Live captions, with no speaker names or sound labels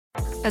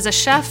As a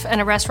chef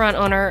and a restaurant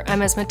owner,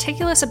 I'm as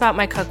meticulous about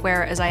my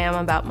cookware as I am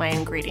about my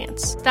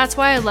ingredients. That's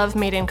why I love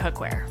Made in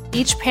Cookware.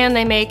 Each pan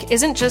they make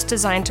isn't just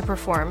designed to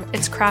perform,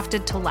 it's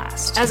crafted to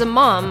last. As a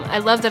mom, I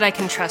love that I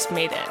can trust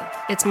Made in.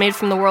 It's made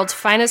from the world's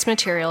finest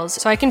materials,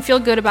 so I can feel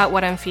good about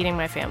what I'm feeding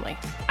my family.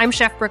 I'm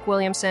Chef Brooke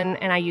Williamson,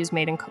 and I use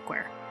Made in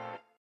Cookware.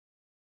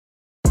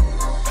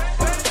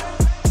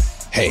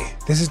 Hey,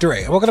 this is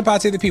DeRay. Welcome to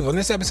Pod Save the People. In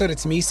this episode,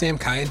 it's me, Sam,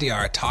 Kai, and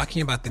DR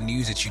talking about the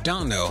news that you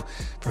don't know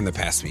from the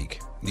past week.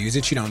 News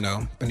that you don't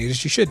know, but news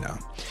that you should know.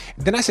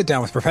 Then I sit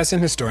down with professor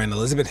and historian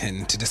Elizabeth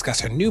Hinton to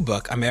discuss her new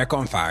book, America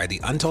on Fire,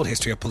 The Untold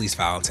History of Police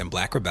Violence and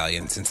Black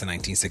Rebellion Since the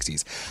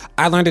 1960s.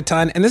 I learned a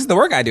ton, and this is the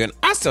work I do, and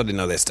I still didn't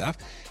know this stuff.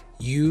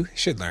 You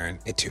should learn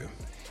it too.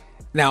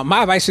 Now,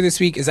 my advice for this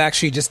week is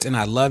actually just an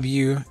I love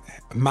you.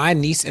 My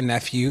niece and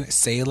nephew,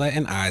 Selah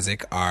and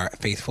Isaac, are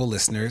faithful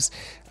listeners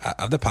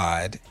of the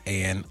pod,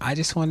 and I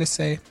just want to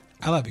say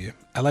I love you.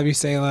 I love you,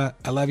 Selah.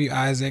 I love you,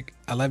 Isaac.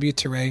 I love you,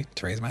 Teray.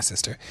 Teray's my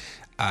sister.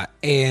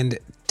 And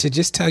to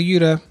just tell you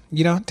to,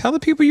 tell the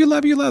people you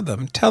love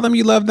them. Tell them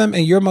you love them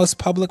in your most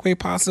public way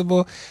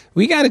possible.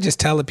 We got to just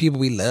tell the people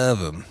we love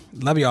them.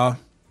 Love y'all.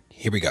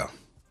 Here we go.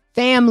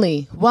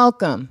 Family,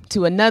 welcome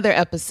to another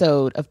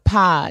episode of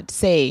Pod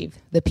Save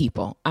the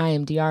People. I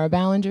am De'Ara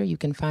Ballinger. You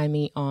can find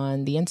me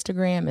on the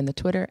Instagram and the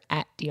Twitter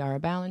at De'Ara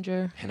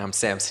Ballinger. And I'm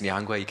Samson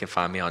Nyangwa. You can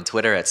find me on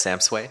Twitter at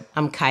Samsway.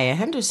 I'm Kaya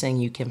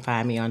Henderson. You can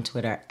find me on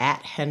Twitter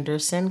at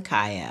Henderson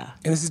Kaya.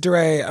 And this is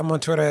DeRay. I'm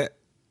on Twitter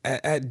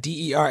at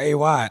DERAY.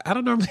 I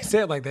don't normally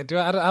say it like that, do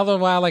I? I don't know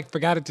why I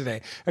forgot it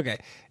today. Okay.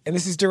 And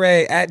this is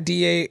DeRay at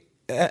DA.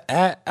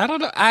 I don't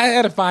know. I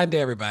had a fine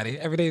day, everybody.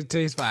 Every day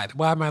today's fine.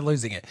 Why am I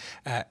losing it?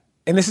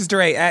 And this is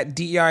DeRay at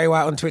DERAY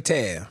on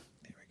Twitter.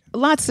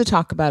 Lots to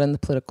talk about in the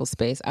political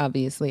space,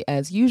 obviously,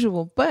 as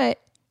usual. But,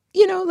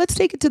 let's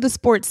take it to the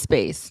sports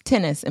space,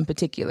 tennis in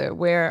particular,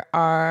 where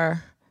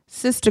our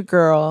sister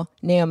girl,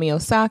 Naomi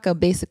Osaka,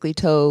 basically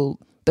told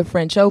the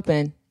French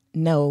Open,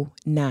 no,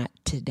 not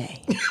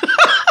today.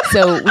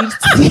 So we've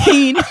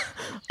seen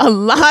a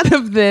lot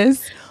of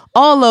this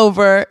all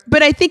over,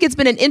 but I think it's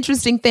been an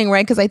interesting thing,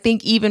 right? Because I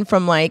think even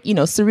from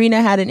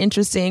Serena had an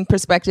interesting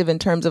perspective in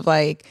terms of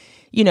I'm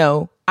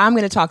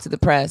going to talk to the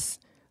press,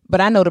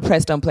 but I know the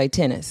press don't play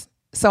tennis.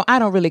 So I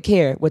don't really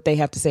care what they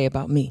have to say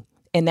about me.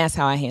 And that's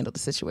how I handle the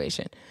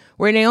situation.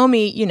 Where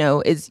Naomi,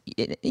 is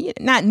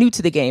not new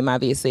to the game,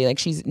 obviously.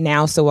 She's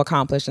now so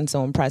accomplished and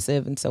so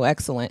impressive and so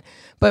excellent.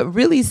 But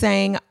really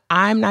saying,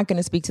 I'm not going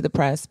to speak to the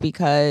press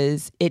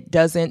because it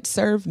doesn't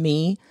serve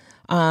me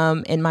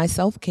in my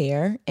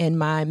self-care and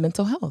my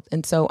mental health.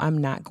 And so I'm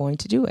not going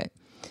to do it.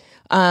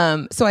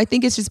 So I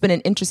think it's just been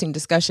an interesting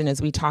discussion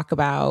as we talk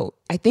about,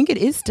 I think it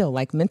is still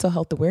Mental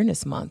Health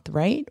Awareness Month,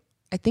 right?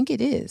 I think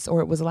it is, or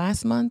it was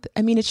last month.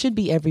 I mean, it should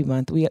be every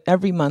month.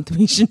 Every month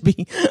we should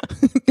be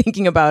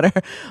thinking about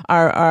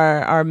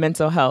our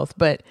mental health,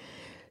 but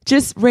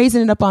just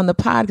raising it up on the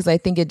pod because I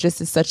think it just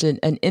is such an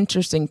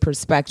interesting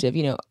perspective.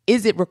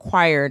 Is it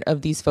required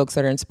of these folks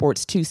that are in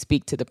sports to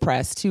speak to the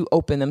press, to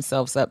open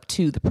themselves up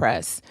to the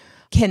press?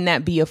 Can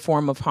that be a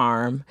form of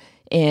harm?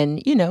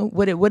 And,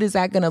 what is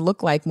that going to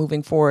look like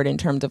moving forward in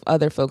terms of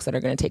other folks that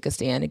are going to take a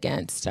stand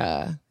against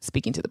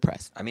speaking to the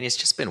press? I mean, it's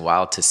just been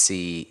wild to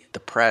see the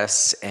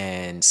press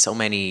and so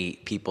many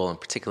people, in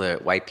particular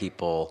white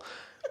people,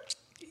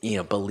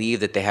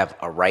 believe that they have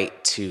a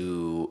right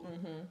to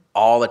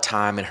all the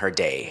time in her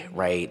day,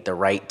 right? The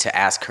right to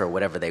ask her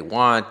whatever they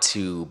want,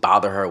 to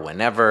bother her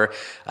whenever,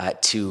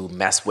 to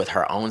mess with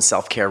her own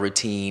self-care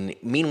routine.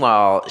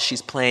 Meanwhile,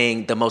 she's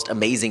playing the most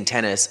amazing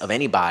tennis of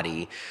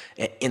anybody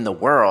in the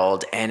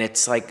world. And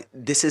it's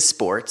this is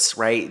sports,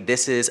 right?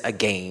 This is a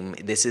game.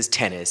 This is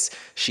tennis.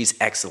 She's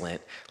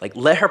excellent.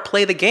 Let her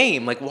play the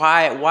game.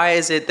 Why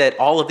is it that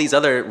all of these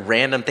other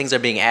random things are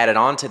being added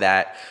onto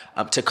that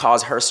to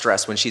cause her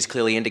stress when she's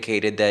clearly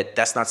indicated that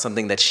that's not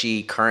something that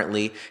she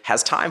currently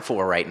has time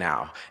for right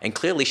now? And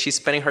clearly she's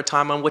spending her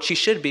time on what she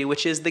should be,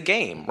 which is the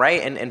game,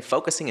 right? And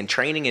focusing and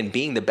training and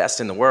being the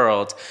best in the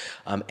world.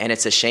 And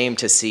it's a shame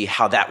to see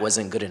how that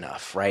wasn't good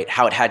enough, right?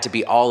 How it had to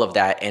be all of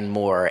that and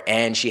more.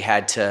 And she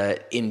had to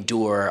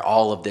endure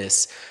all of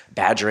this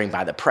badgering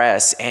by the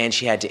press, and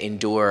she had to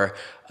endure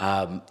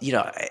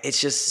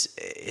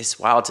it's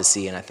wild to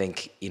see. And I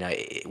think,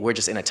 we're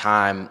just in a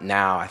time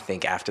now, I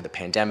think after the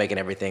pandemic and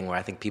everything, where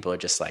I think people are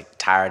just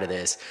tired of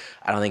this.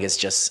 I don't think it's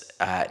just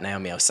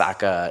Naomi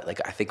Osaka.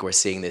 I think we're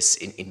seeing this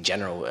in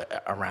general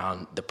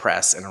around the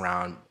press and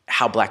around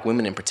how Black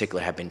women in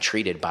particular have been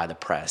treated by the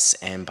press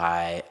and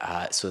by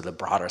sort of the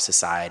broader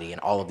society,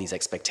 and all of these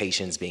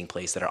expectations being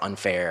placed that are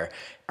unfair,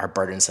 are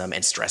burdensome,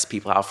 and stress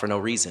people out for no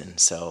reason.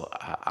 So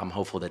I'm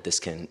hopeful that this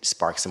can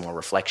spark some more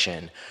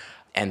reflection,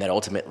 and that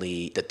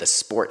ultimately that the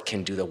sport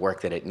can do the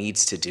work that it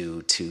needs to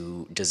do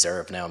to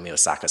deserve Naomi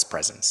Osaka's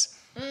presence.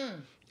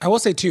 I will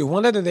say too,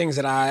 one of the things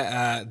that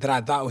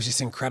I thought was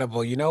just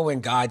incredible, when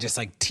God just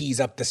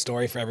tees up the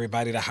story for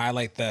everybody to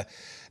highlight the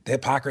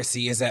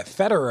hypocrisy, is that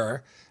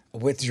Federer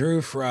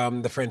withdrew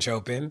from the French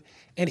Open,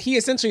 and he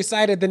essentially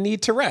cited the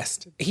need to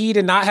rest. He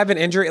did not have an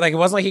injury. It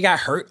wasn't like he got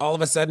hurt all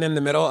of a sudden in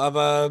the middle of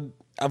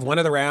of one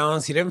of the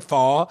rounds. He didn't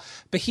fall,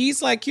 but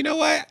he's like, you know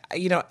what?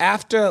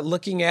 After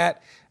looking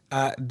at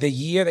the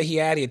year that he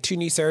had 2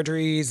 knee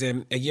surgeries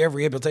and a year of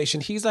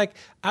rehabilitation, he's like,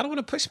 I don't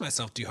want to push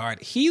myself too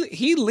hard.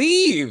 He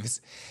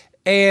leaves,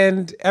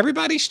 and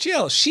everybody's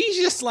chill. She's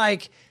just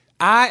like,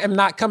 I am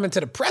not coming to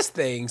the press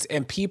things,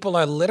 and people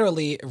are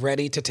literally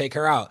ready to take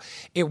her out.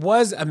 It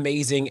was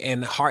amazing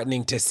and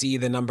heartening to see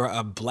the number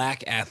of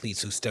Black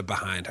athletes who stood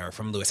behind her,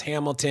 from Lewis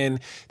Hamilton.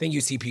 Then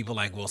you see people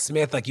like Will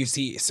Smith, like you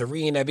see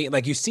Serena,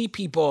 like you see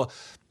people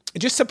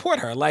just support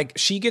her. Like,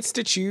 she gets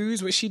to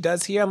choose what she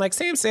does here. And like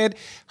Sam said,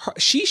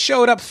 she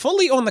showed up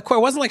fully on the court.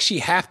 It wasn't like she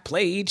half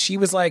played. She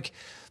was like,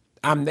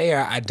 I'm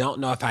there. I don't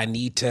know if I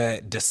need to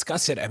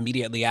discuss it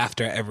immediately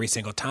after every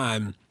single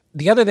time.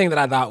 The other thing that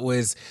I thought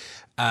was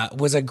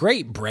a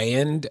great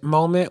brand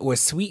moment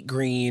was Sweet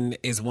Green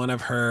is one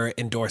of her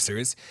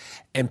endorsers.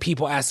 And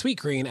people asked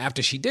Sweet Green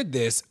after she did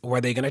this, were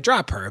they going to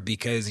drop her?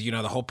 Because, the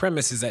whole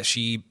premise is that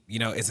she,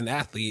 is an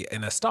athlete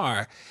and a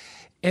star.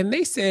 And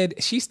they said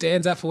she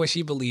stands up for what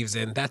she believes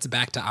in. That's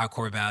back to our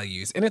core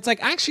values. And it's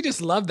like, I actually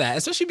just love that,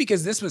 especially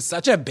because this was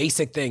such a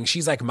basic thing.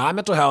 She's like, my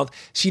mental health.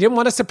 She didn't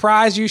want to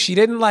surprise you. She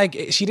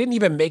didn't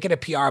even make it a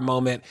PR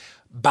moment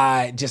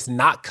by just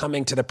not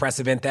coming to the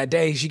press event that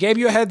day. She gave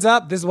you a heads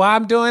up. This is why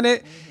I'm doing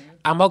it. Mm-hmm.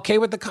 I'm okay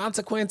with the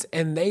consequence.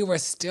 And they were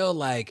still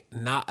like,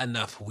 not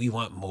enough. We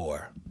want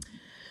more.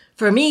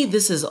 For me,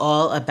 this is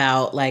all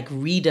about like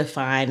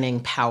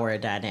redefining power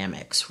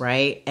dynamics,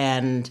 right?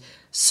 And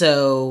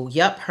so,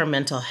 her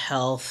mental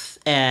health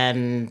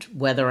and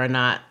whether or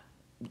not,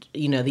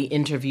 the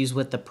interviews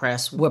with the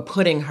press were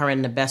putting her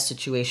in the best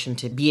situation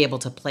to be able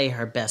to play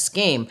her best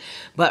game.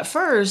 But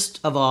first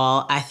of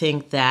all, I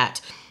think that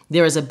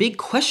there is a big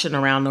question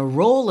around the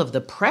role of the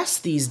press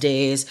these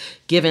days,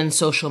 given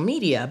social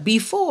media.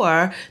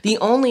 Before, the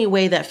only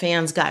way that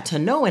fans got to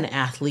know an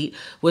athlete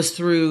was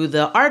through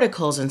the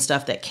articles and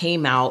stuff that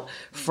came out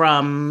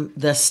from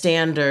the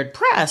standard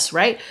press,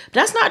 right? But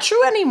that's not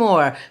true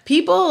anymore.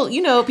 People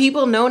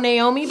know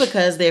Naomi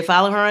because they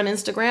follow her on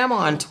Instagram or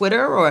on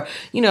Twitter, or,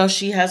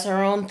 she has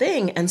her own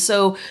thing. And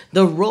so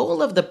the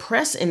role of the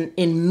press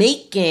in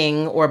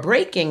making or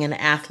breaking an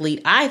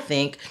athlete, I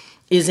think,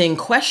 is in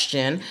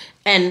question.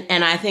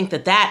 And I think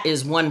that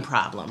is one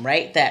problem,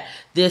 right? That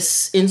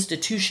this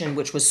institution,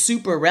 which was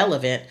super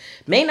relevant,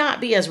 may not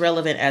be as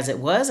relevant as it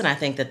was. And I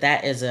think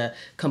that is a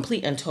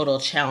complete and total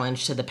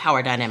challenge to the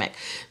power dynamic.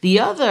 The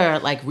other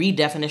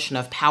redefinition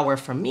of power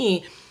for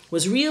me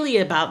was really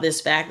about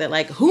this fact that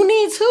who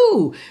needs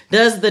who?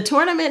 Does the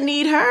tournament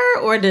need her,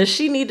 or does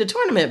she need the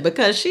tournament?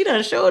 Because she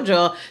done showed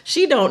y'all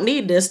she don't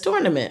need this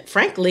tournament,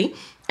 frankly.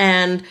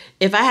 And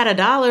if I had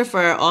 $1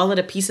 for all of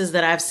the pieces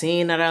that I've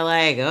seen that are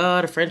like,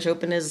 oh, the French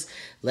Open is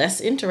less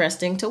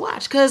interesting to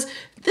watch. Because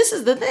this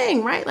is the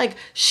thing, right?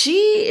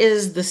 She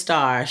is the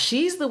star.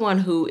 She's the one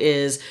who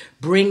is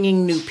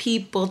bringing new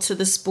people to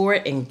the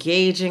sport,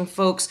 engaging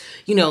folks,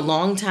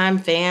 longtime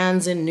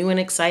fans in new and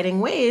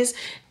exciting ways.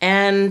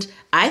 And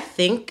I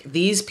think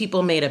these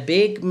people made a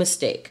big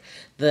mistake.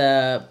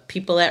 The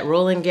people at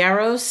Roland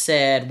Garros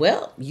said,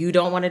 well, you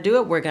don't want to do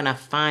it, we're going to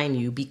fine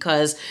you,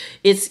 because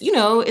it's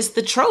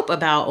the trope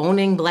about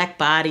owning Black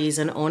bodies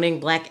and owning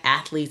Black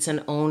athletes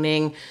and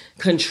owning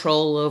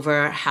control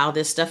over how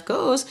this stuff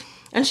goes.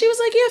 And she was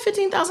like,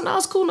 yeah,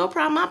 $15,000, cool, no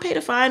problem. I'll pay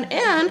the fine.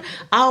 And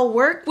I'll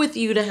work with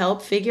you to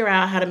help figure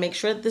out how to make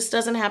sure that this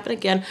doesn't happen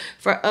again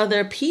for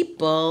other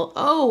people.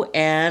 Oh,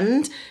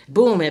 and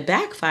boom, it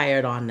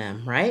backfired on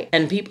them, right?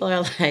 And people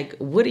are like,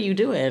 what are you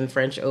doing,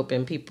 French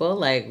Open people?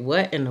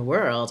 What in the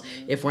world?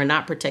 If we're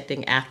not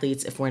protecting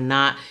athletes, if we're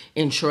not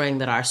ensuring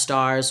that our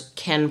stars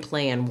can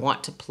play and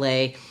want to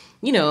play,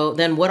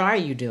 then what are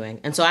you doing?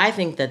 And so I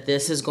think that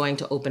this is going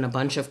to open a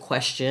bunch of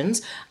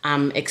questions.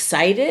 I'm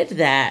excited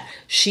that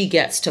she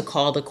gets to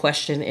call the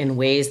question in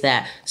ways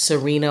that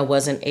Serena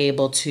wasn't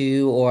able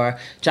to, or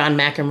John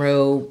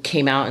McEnroe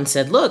came out and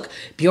said, look,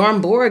 Bjorn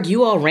Borg,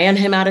 you all ran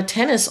him out of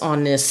tennis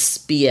on this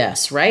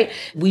BS, right?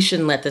 We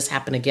shouldn't let this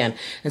happen again.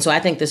 And so I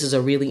think this is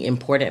a really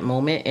important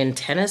moment in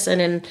tennis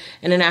and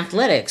in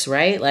athletics,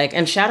 right?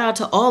 And shout out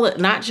to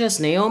not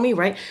just Naomi,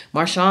 right?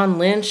 Marshawn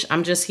Lynch,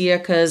 I'm just here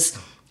because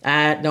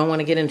I don't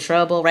want to get in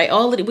trouble, right?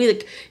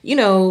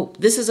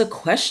 This is a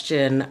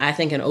question, I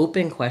think an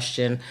open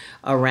question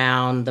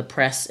around the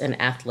press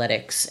and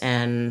athletics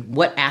and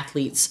what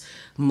athletes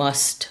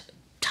must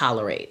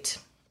tolerate.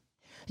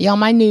 Y'all,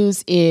 my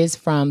news is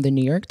from the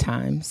New York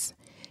Times,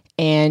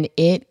 and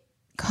it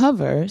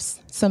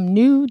covers some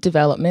new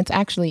developments,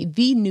 actually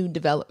the new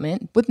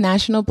development with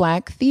National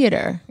Black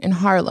Theater in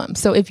Harlem.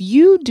 So if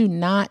you do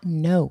not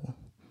know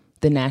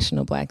the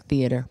National Black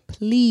Theater,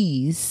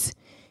 please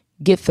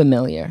get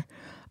familiar.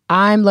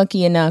 I'm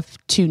lucky enough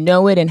to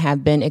know it and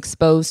have been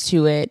exposed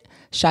to it.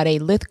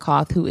 Sade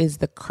Lithkoth, who is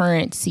the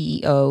current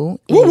CEO,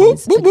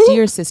 is a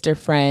dear sister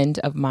friend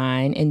of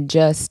mine and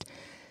just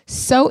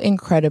so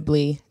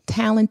incredibly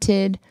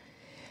talented.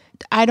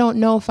 I don't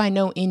know if I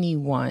know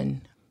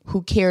anyone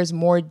who cares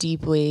more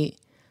deeply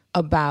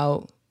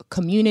about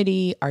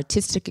community,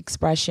 artistic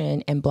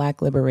expression, and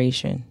Black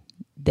liberation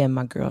than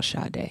my girl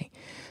Sade.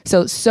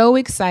 So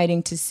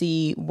exciting to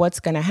see what's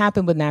going to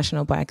happen with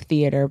National Black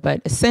Theater,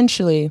 but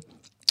essentially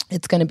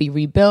it's going to be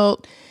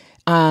rebuilt.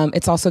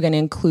 It's also going to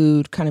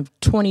include kind of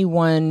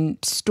 21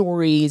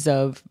 stories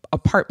of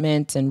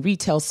apartments and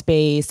retail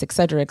space, et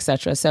cetera, et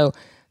cetera. So,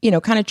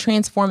 kind of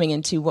transforming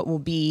into what will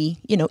be,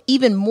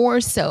 even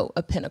more so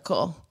a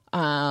pinnacle,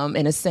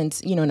 in a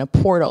sense, in a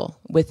portal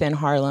within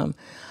Harlem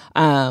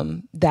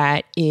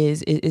that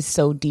is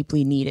so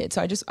deeply needed.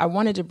 So I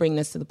wanted to bring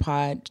this to the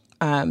pod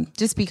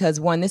just because,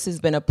 one, this has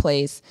been a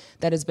place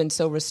that has been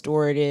so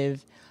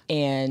restorative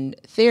and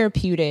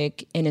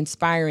therapeutic and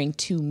inspiring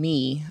to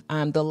me.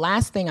 The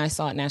last thing I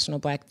saw at National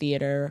Black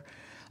Theater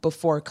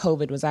before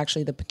COVID was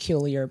actually The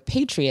Peculiar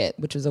Patriot,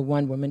 which was a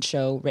one-woman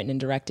show written and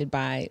directed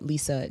by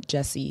Lisa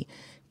Jessie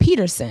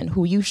Peterson,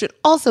 who you should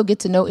also get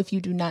to know if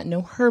you do not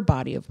know her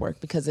body of work,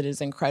 because it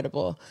is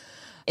incredible.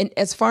 And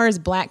as far as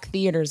Black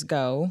theaters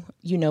go,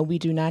 we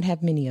do not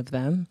have many of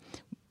them,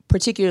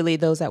 particularly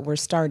those that were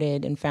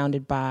started and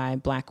founded by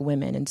Black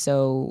women. And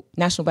so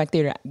National Black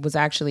Theater was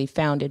actually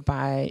founded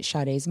by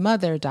Sade's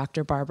mother,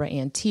 Dr. Barbara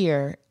Ann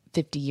Teer,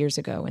 50 years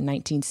ago in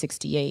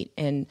 1968.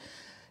 And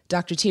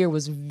Dr. Teer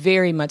was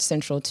very much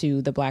central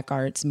to the Black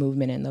arts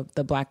movement and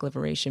the Black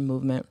liberation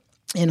movement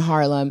in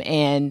Harlem.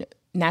 And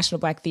National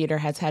Black Theater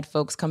has had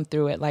folks come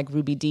through it like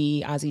Ruby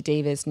Dee, Ossie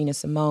Davis, Nina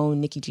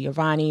Simone, Nikki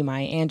Giovanni,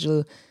 Maya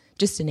Angelou,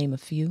 just to name a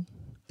few.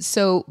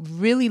 So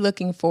really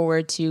looking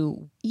forward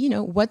to,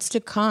 what's to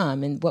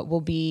come and what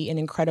will be an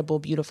incredible,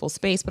 beautiful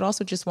space, but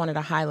also just wanted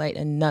to highlight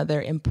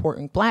another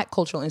important Black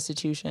cultural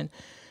institution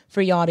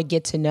for y'all to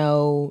get to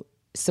know,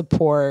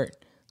 support,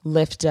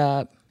 lift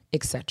up,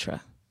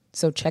 etc.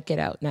 So check it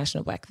out,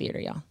 National Black Theater,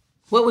 y'all.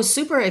 What was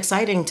super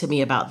exciting to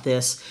me about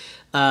this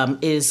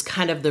is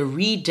kind of the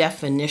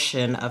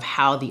redefinition of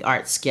how the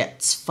arts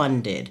gets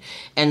funded.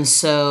 And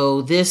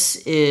so this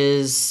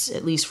is,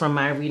 at least from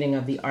my reading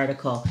of the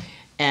article,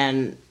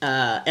 an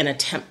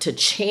attempt to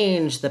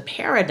change the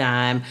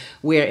paradigm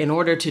where in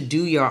order to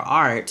do your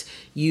art,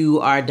 you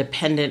are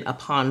dependent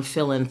upon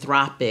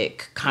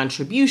philanthropic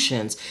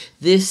contributions.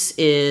 This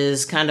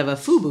is kind of a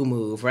FUBU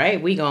move,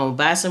 right? We gonna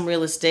buy some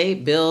real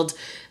estate, build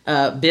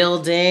a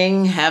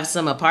building, have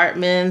some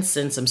apartments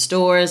and some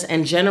stores,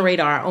 and generate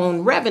our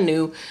own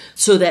revenue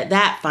so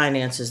that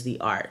finances the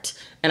art.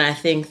 And I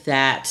think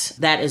that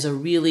is a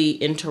really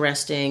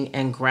interesting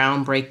and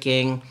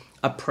groundbreaking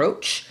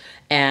approach.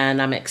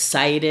 And I'm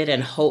excited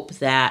and hope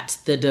that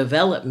the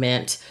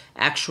development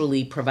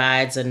actually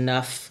provides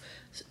enough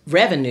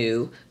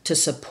revenue to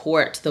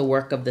support the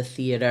work of the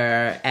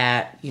theater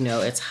at,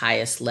 its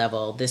highest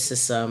level. This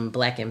is some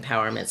Black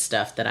empowerment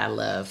stuff that I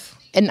love.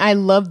 And I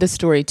love the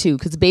story too,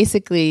 because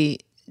basically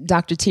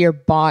Dr. Teer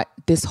bought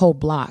this whole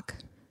block.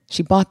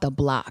 She bought the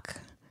block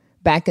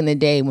back in the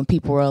day when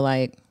people were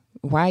like,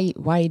 why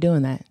are you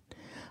doing that?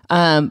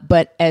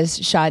 But as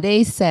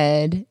Sade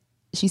said,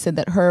 she said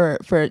that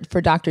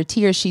for Dr.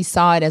 Teer, she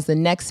saw it as the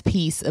next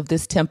piece of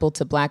this temple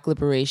to Black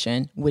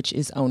liberation, which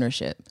is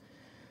ownership.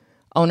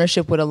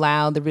 Ownership would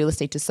allow the real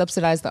estate to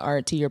subsidize the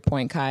art, to your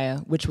point, Kaya,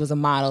 which was a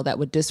model that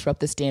would disrupt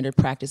the standard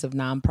practice of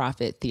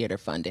nonprofit theater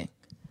funding.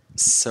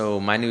 So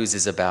my news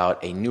is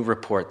about a new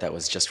report that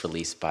was just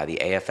released by the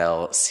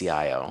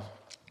AFL-CIO.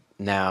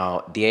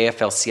 Now, the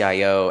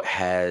AFL-CIO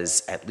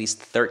has at least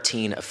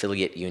 13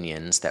 affiliate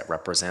unions that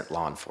represent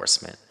law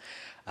enforcement.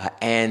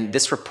 And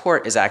this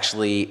report is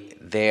actually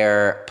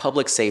their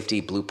public safety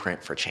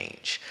blueprint for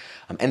change.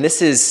 And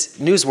this is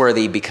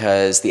newsworthy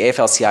because the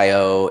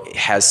AFL-CIO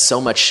has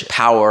so much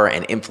power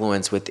and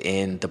influence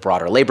within the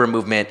broader labor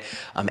movement,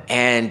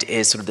 and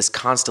is sort of this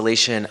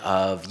constellation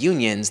of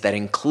unions that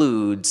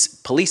includes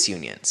police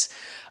unions.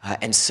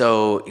 And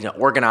so,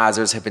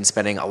 organizers have been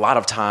spending a lot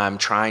of time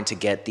trying to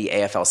get the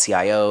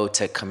AFL-CIO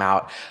to come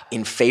out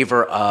in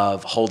favor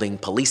of holding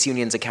police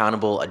unions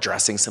accountable,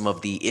 addressing some of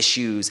the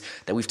issues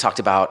that we've talked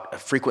about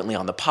frequently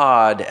on the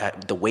pod,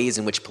 the ways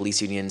in which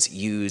police unions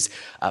use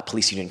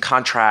police union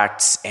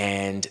contracts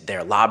and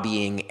their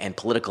lobbying and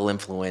political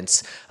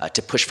influence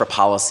to push for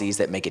policies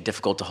that make it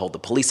difficult to hold the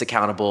police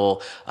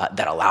accountable,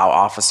 that allow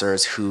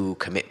officers who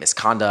commit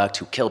misconduct,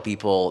 who kill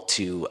people,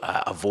 to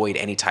avoid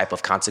any type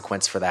of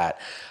consequence for that.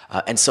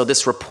 And so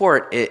this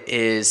report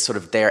is sort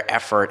of their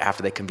effort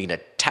after they convene a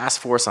task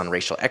force on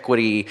racial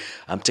equity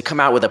to come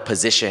out with a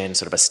position,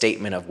 sort of a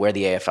statement of where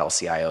the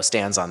AFL-CIO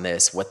stands on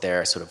this, what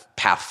their sort of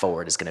path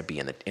forward is going to be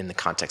in the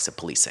context of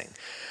policing.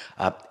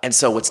 And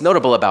so what's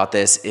notable about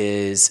this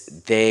is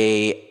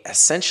they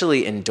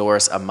essentially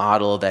endorse a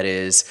model that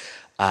is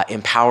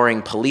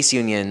empowering police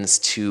unions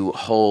to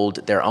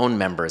hold their own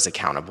members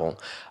accountable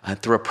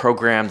through a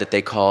program that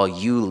they call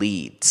U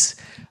Leads.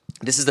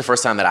 This is the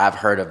first time that I've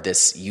heard of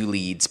this U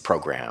Leads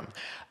program.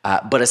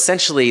 But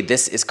essentially,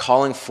 this is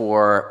calling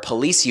for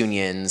police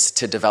unions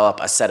to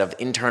develop a set of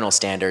internal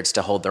standards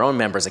to hold their own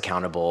members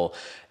accountable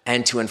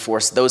and to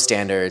enforce those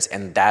standards.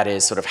 And that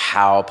is sort of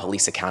how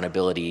police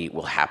accountability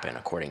will happen,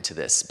 according to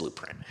this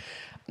blueprint.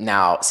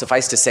 Now,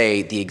 suffice to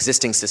say, the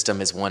existing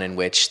system is one in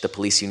which the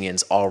police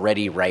unions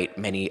already write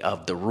many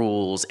of the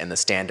rules and the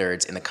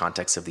standards in the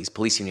context of these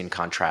police union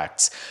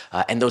contracts.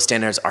 And those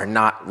standards are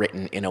not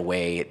written in a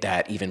way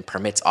that even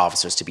permits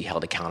officers to be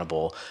held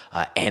accountable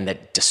and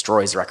that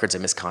destroys records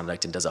of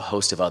misconduct and does a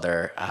host of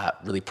other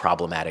really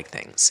problematic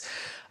things.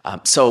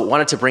 So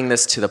wanted to bring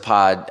this to the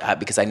pod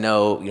because I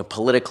know,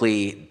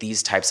 politically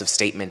these types of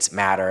statements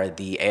matter.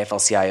 The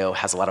AFL-CIO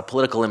has a lot of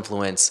political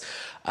influence.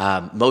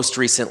 Most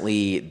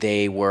recently,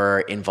 they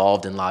were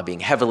involved in lobbying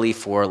heavily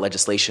for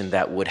legislation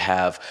that would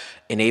have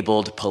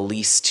enabled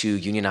police to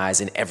unionize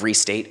in every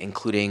state,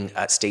 including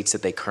states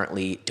that they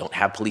currently don't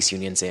have police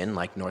unions in,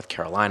 like North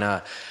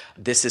Carolina.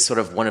 This is sort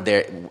of one of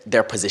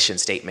their position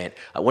statement.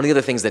 One of the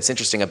other things that's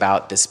interesting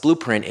about this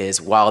blueprint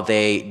is while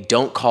they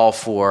don't call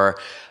for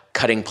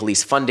cutting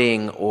police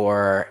funding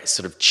or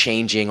sort of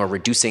changing or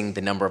reducing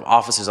the number of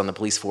officers on the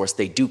police force,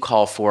 they do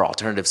call for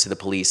alternatives to the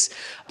police,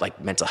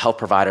 like mental health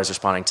providers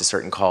responding to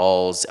certain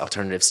calls,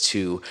 alternatives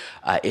to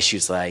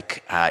issues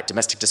like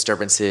domestic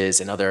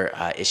disturbances and other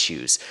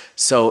issues.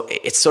 So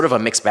it's sort of a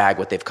mixed bag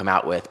what they've come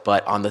out with.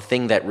 But on the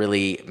thing that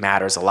really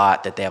matters a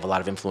lot, that they have a lot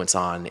of influence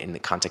on in the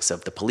context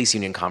of the police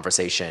union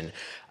conversation,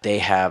 they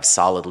have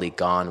solidly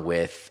gone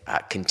with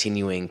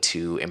continuing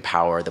to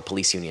empower the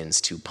police unions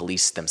to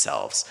police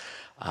themselves.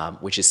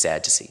 Which is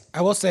sad to see. I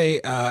will say,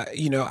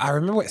 I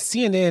remember what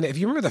CNN, if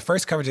you remember the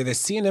first coverage of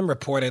this, CNN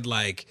reported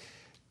like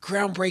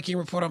groundbreaking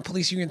report on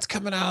police unions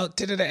coming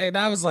out. And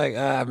I was like,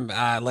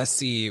 let's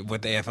see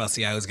what the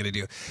AFL-CIO is going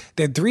to do.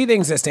 There are three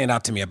things that stand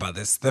out to me about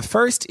this. The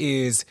first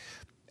is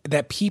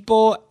that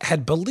people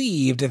had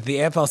believed that the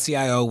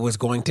AFL-CIO was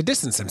going to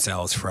distance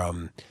themselves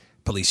from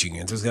police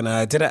unions. None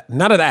of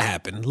that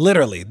happened.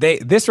 Literally,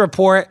 this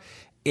report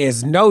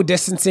is no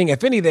distancing.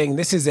 If anything,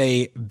 this is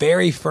a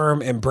very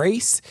firm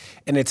embrace,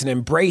 and it's an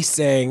embrace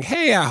saying,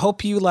 hey, I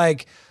hope you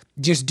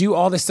just do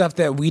all this stuff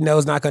that we know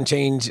is not going to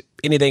change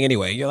anything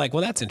anyway. You're like,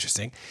 well, that's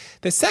interesting.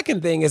 The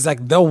second thing is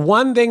the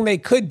one thing they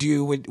could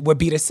do would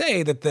be to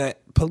say that the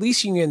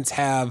police unions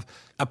have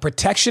a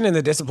protection in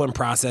the discipline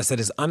process that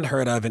is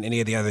unheard of in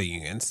any of the other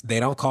unions. They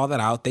don't call that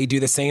out. They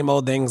do the same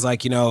old things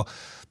like,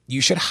 you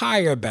should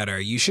hire better.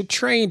 You should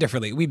train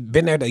differently. We've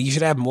been there. You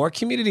should have more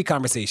community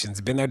conversations.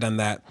 Been there, done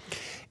that.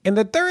 And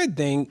the third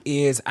thing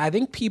is I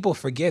think people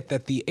forget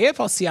that the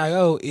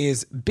AFL-CIO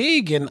is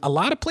big in a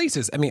lot of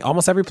places. I mean,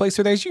 almost every place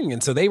where there's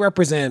unions. So they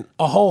represent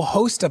a whole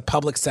host of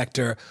public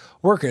sector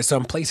workers. So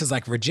in places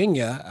like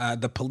Virginia,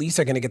 the police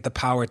are going to get the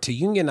power to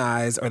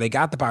unionize, or they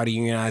got the power to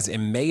unionize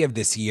in May of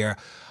this year,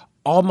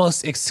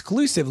 almost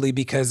exclusively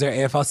because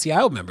they're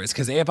AFL-CIO members,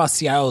 because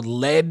AFL-CIO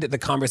led the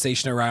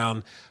conversation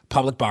around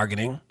public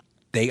bargaining.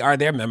 They are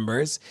their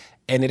members.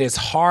 And it is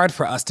hard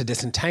for us to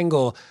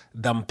disentangle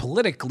them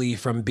politically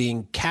from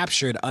being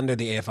captured under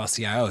the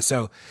AFL-CIO.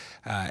 So,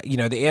 the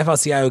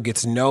AFL-CIO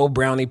gets no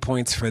brownie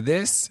points for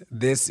this.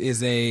 This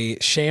is a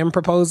sham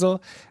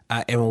proposal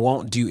and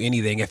won't do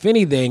anything. If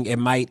anything, it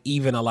might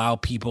even allow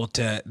people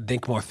to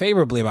think more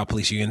favorably about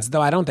police unions,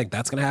 though I don't think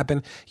that's going to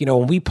happen.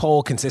 When we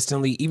poll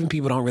consistently, even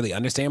people who don't really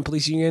understand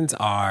police unions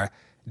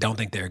don't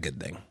think they're a good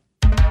thing.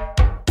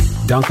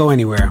 Don't go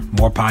anywhere.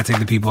 More Pod Save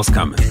the People's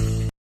coming.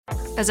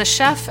 As a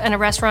chef and a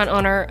restaurant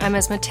owner, I'm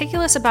as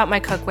meticulous about my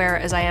cookware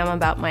as I am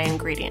about my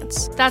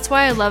ingredients. That's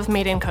why I love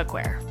Made in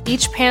Cookware.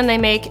 Each pan they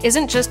make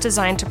isn't just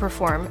designed to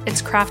perform,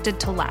 it's crafted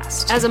to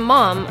last. As a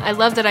mom, I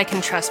love that I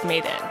can trust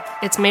Made in.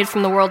 It's made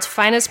from the world's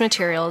finest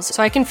materials,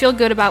 so I can feel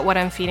good about what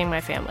I'm feeding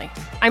my family.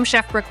 I'm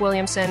Chef Brooke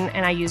Williamson,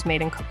 and I use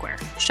Made in Cookware.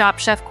 Shop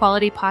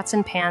chef-quality pots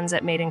and pans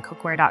at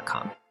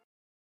madeincookware.com.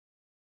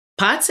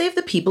 Pod Save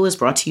the People is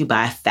brought to you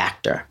by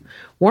Factor.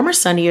 Warmer,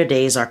 sunnier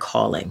days are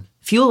calling.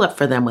 Fuel up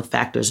for them with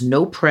Factor's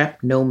no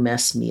prep, no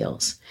mess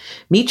meals.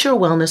 Meet your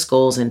wellness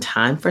goals in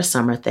time for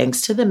summer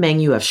thanks to the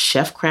menu of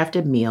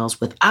chef-crafted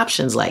meals with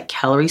options like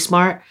Calorie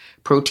Smart,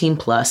 Protein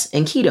Plus,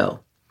 and Keto.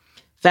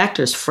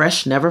 Factor's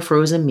fresh, never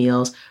frozen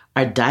meals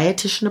are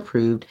dietitian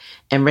approved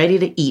and ready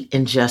to eat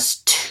in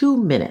just 2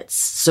 minutes.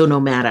 So no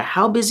matter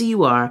how busy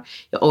you are,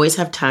 you'll always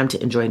have time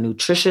to enjoy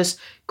nutritious,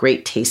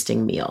 great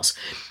tasting meals.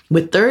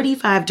 With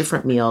 35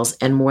 different meals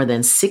and more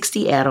than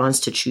 60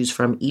 add-ons to choose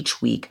from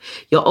each week,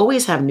 you'll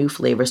always have new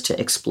flavors to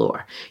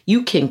explore.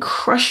 You can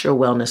crush your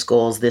wellness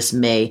goals this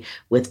May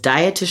with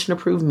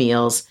dietitian-approved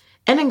meals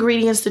and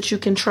ingredients that you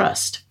can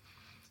trust.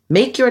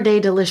 Make your day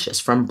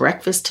delicious from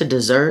breakfast to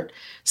dessert.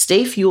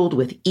 Stay fueled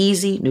with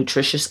easy,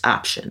 nutritious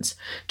options.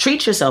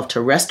 Treat yourself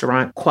to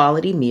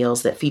restaurant-quality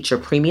meals that feature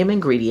premium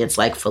ingredients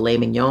like filet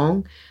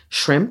mignon,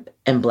 shrimp,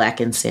 and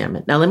blackened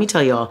salmon. Now, let me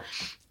tell y'all,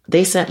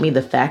 they sent me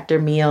the Factor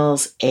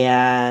meals,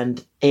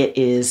 and it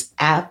is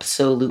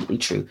absolutely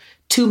true.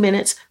 2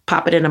 minutes,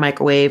 pop it in a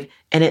microwave,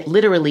 and it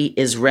literally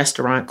is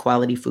restaurant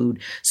quality food.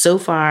 So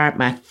far,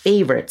 my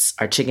favorites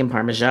are chicken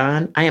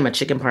parmesan. I am a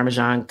chicken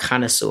parmesan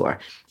connoisseur.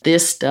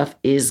 This stuff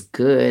is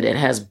good. It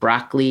has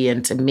broccoli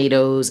and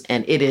tomatoes,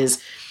 and it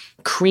is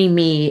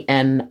creamy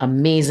and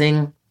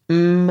amazing.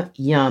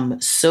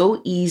 Yum.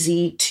 So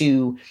easy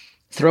to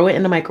throw it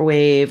in the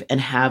microwave and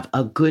have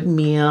a good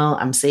meal.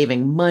 I'm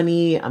saving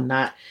money. I'm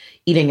not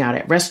eating out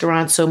at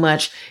restaurants so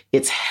much.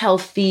 It's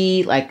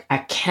healthy. Like, I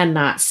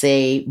cannot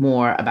say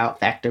more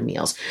about Factor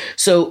meals.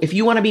 So if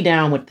you want to be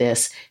down with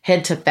this,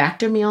 head to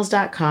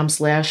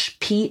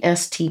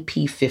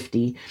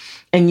factormeals.com/PSTP50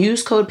 and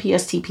use code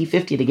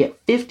PSTP50 to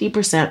get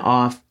 50%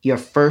 off your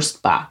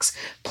first box,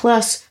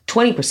 plus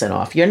 20%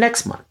 off your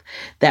next month.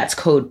 That's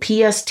code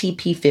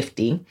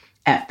PSTP50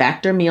 at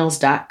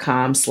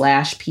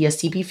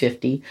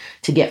factormeals.com/PSTP50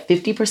 to get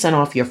 50%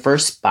 off your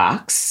first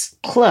box,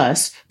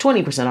 plus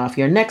 20% off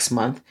your next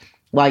month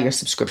while your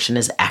subscription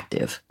is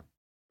active.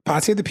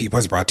 Pod Save the People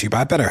is brought to you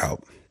by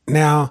BetterHelp.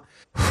 Now,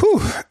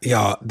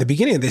 y'all, the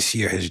beginning of this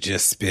year has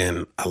just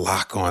been a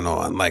lot going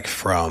on, like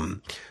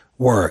from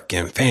work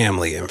and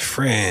family and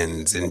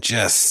friends and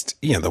just,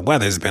 the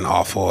weather's been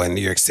awful in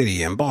New York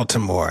City and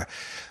Baltimore.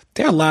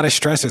 There are a lot of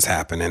stressors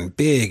happening,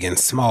 big and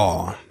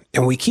small.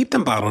 And when we keep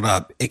them bottled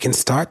up, it can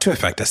start to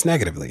affect us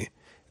negatively.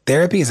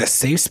 Therapy is a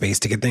safe space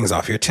to get things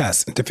off your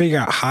chest and to figure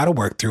out how to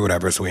work through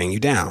whatever's weighing you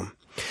down.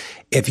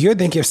 If you're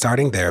thinking of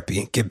starting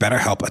therapy, give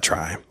BetterHelp a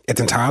try.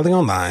 It's entirely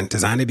online,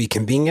 designed to be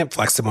convenient,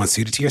 flexible, and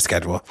suited to your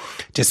schedule.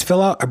 Just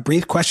fill out a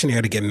brief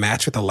questionnaire to get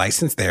matched with a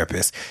licensed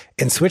therapist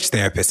and switch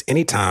therapists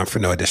anytime for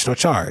no additional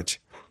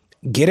charge.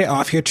 Get it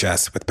off your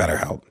chest with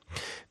BetterHelp.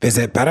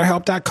 Visit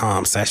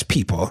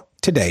BetterHelp.com/people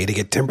today to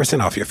get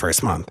 10% off your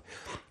first month.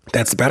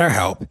 That's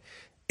BetterHelp,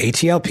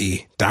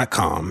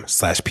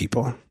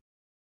 HELP.com/people.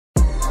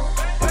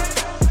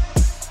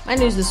 My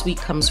news this week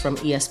comes from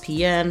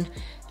ESPN,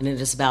 and it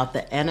is about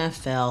the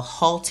NFL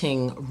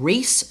halting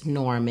race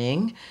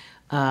norming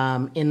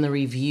in the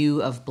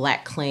review of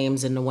Black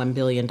claims in the $1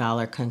 billion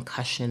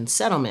concussion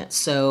settlement.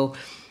 So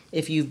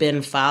if you've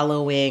been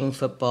following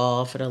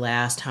football for the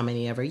last how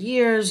many ever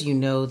years, you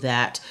know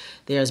that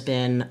there's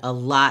been a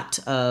lot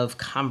of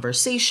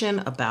conversation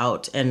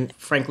about, and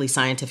frankly,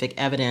 scientific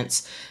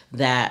evidence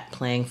that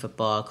playing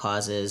football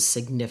causes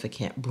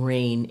significant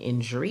brain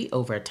injury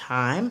over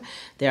time.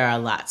 There are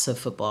lots of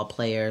football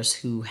players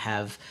who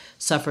have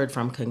suffered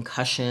from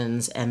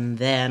concussions and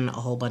then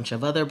a whole bunch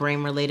of other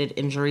brain-related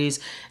injuries.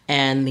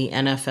 And the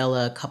NFL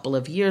a couple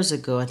of years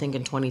ago, I think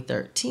in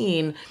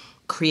 2013,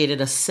 created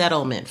a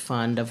settlement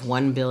fund of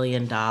 $1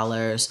 billion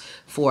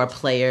for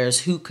players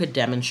who could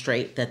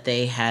demonstrate that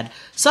they had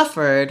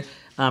suffered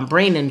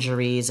brain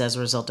injuries as a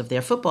result of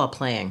their football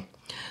playing.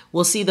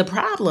 Well, see, the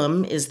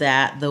problem is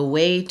that the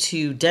way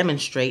to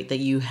demonstrate that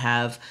you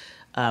have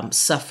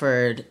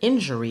suffered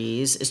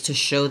injuries is to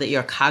show that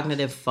your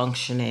cognitive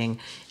functioning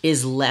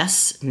is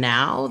less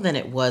now than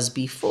it was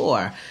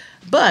before.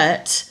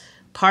 But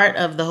part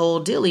of the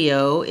whole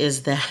dealio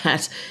is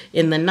that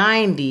in the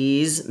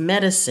 90s,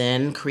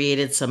 medicine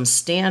created some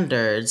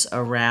standards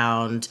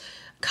around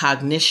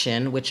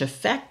cognition, which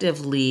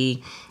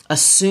effectively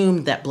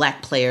assumed that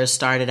Black players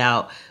started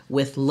out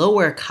with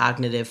lower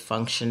cognitive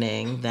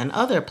functioning than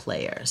other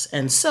players.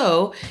 And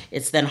so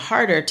it's then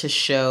harder to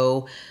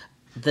show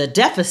the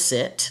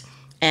deficit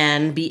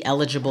and be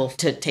eligible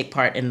to take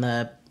part in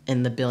the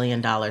 $1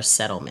 billion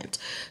settlement.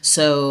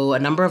 So a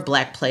number of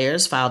Black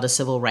players filed a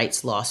civil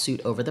rights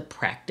lawsuit over the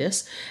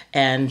practice.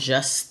 And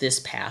just this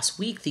past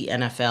week, the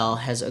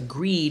NFL has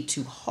agreed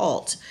to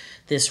halt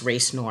this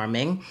race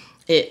norming.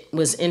 It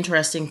was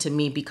interesting to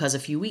me because a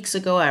few weeks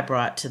ago, I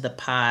brought to the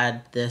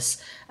pod this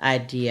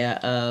idea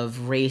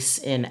of race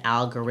in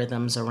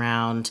algorithms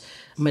around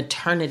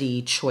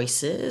maternity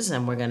choices,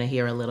 and we're going to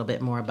hear a little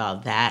bit more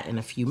about that in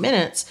a few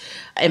minutes.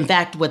 In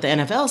fact, what the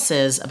NFL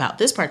says about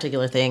this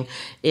particular thing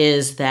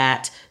is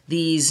that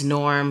these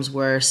norms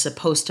were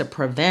supposed to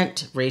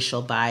prevent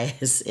racial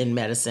bias in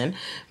medicine,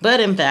 but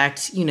in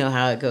fact, you know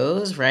how it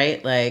goes,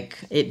 right? Like,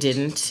 it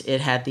didn't. It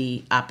had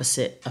the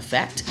opposite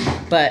effect.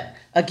 But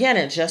again,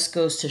 it just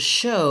goes to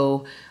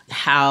show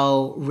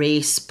how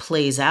race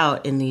plays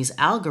out in these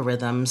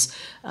algorithms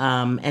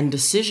and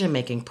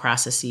decision-making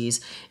processes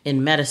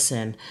in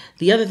medicine.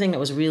 The other thing that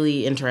was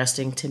really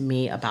interesting to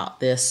me about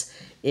this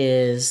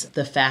is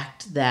the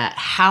fact that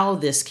how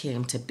this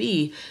came to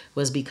be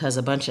was because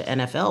a bunch of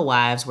NFL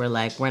wives were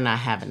like, we're not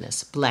having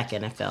this, Black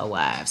NFL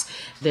wives.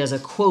 There's a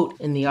quote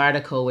in the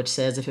article which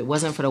says, if it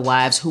wasn't for the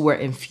wives who were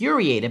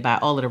infuriated by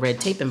all of the red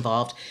tape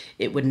involved,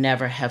 it would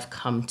never have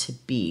come to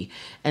be.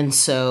 And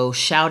so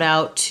shout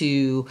out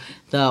to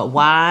the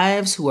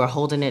wives who are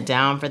holding it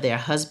down for their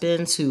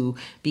husbands, who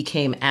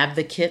became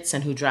advocates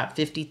and who dropped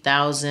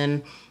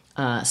 50,000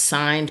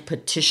 signed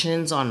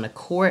petitions on the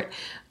court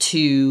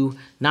to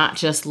not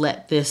just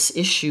let this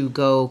issue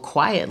go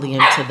quietly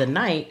into the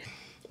night,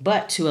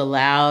 but to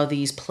allow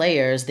these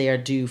players their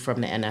due from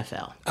the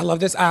NFL. I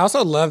love this. I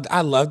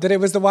loved that it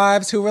was the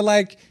wives who were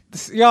like,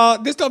 y'all,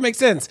 this don't make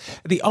sense.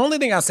 The only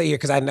thing I'll say here,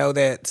 because I know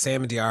that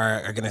Sam and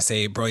DR are going to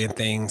say brilliant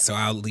things, so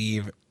I'll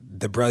leave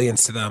the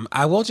brilliance to them.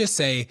 I will just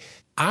say,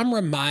 I'm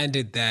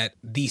reminded that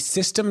these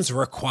systems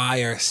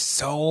require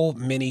so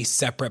many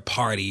separate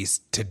parties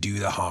to do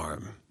the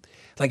harm.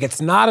 Like,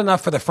 it's not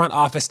enough for the front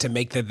office to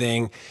make the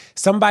thing.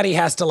 Somebody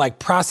has to like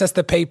process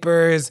the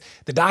papers.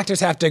 The doctors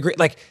have to agree.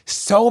 Like,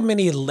 so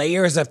many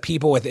layers of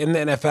people within the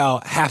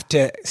NFL have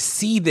to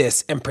see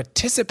this and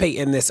participate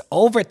in this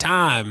over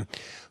time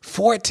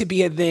for it to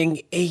be a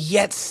thing, and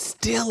yet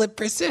still it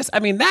persists. I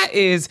mean,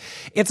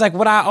 it's like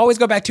what I always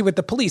go back to with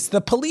the police.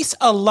 The police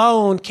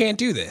alone can't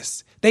do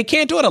this. They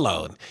can't do it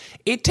alone.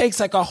 It takes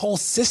like a whole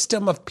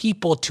system of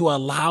people to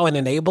allow and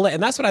enable it.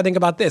 And that's what I think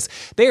about this.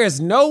 There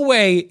is no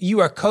way you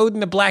are coding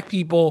the Black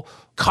people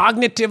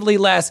cognitively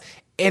less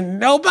and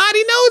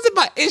nobody knows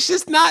about it. It's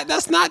just not,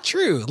 that's not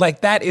true.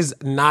 Like, that is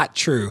not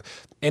true.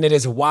 And it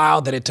is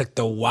wild that it took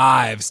the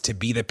wives to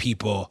be the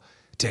people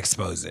to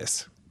expose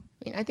this.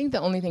 I think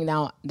the only thing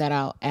now that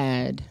I'll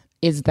add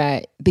is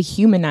that the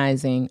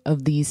humanizing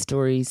of these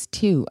stories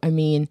too. I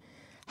mean,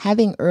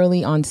 having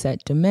early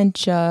onset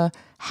dementia,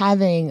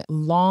 having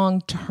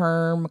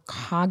long-term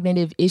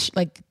cognitive issues,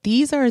 like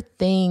these are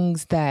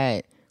things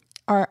that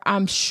are,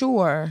 I'm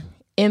sure,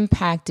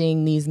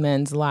 impacting these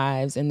men's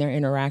lives and their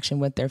interaction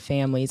with their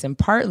families. And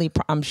partly,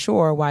 I'm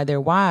sure, why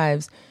their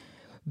wives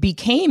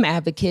became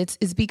advocates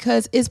is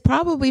because it's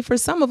probably for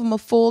some of them a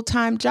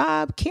full-time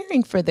job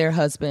caring for their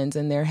husbands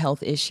and their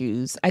health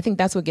issues. I think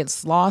that's what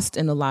gets lost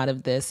in a lot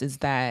of this is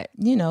that,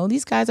 you know,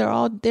 these guys they're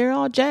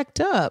all jacked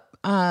up.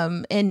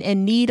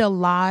 And need a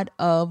lot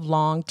of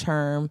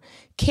long-term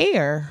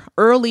care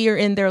earlier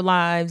in their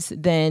lives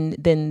than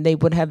they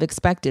would have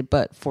expected,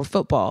 but for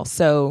football.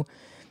 So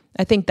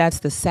I think that's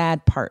the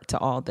sad part to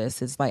all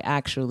this is like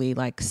actually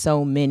like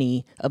so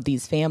many of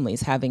these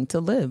families having to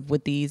live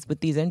with these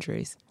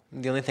injuries.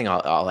 The only thing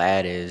I'll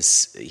add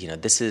is, you know,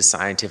 this is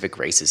scientific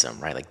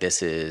racism, right? Like,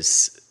 this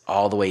is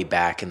all the way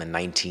back in the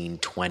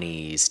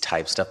 1920s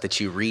type stuff that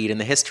you read in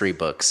the history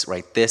books,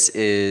 right? This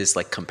is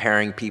like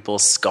comparing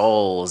people's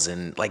skulls,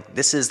 and like,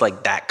 this is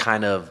like that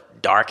kind of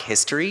dark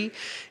history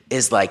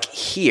is like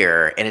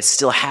here, and it's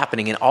still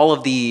happening in all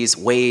of these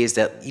ways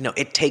that, you know,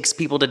 it takes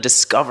people to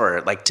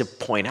discover, like to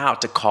point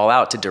out, to call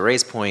out. To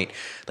DeRay's point,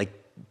 like,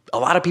 a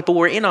lot of people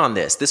were in on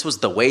this. This was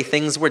the way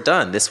things were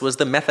done. This was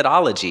the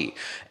methodology.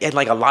 And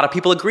like, a lot of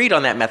people agreed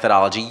on that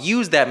methodology,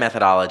 used that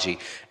methodology.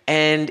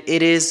 And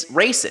it is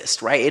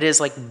racist, right? It is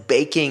like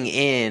baking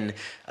in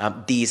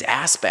these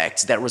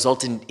aspects that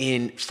result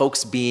in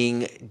folks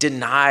being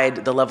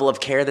denied the level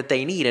of care that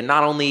they need. And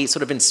not only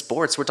sort of in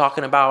sports, we're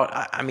talking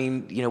about, I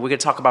mean, you know, we're going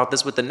to talk about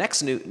this with the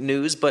next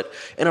news, but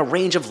in a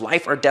range of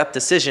life or death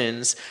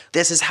decisions,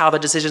 this is how the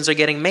decisions are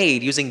getting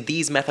made using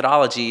these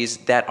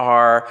methodologies that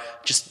are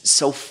just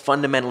so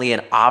fundamentally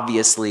and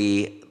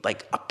obviously,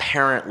 like,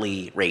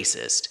 apparently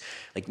racist.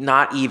 Like,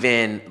 not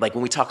even, like,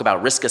 when we talk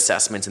about risk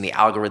assessments and the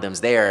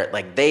algorithms there,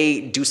 like,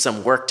 they do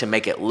some work to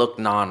make it look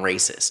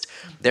non-racist.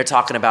 They're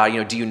talking about,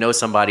 you know, do you know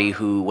somebody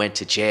who went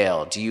to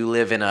jail? Do you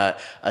live in a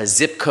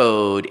zip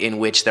code in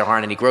which there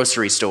aren't any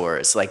grocery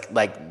stores?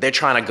 Like they're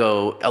trying to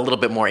go a little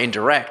bit more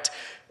indirect.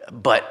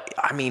 But,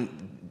 I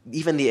mean,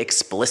 even the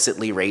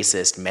explicitly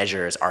racist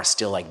measures are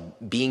still, like,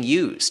 being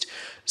used.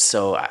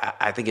 So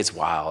I think it's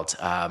wild.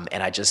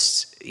 And I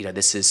just, you know,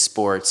 this is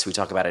sports. We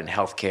talk about it in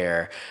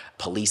healthcare,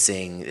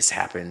 policing. This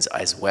happens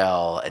as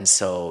well. And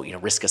so, you know,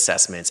 risk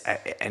assessments.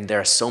 And there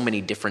are so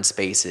many different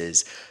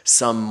spaces,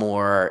 some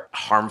more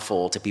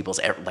harmful to people's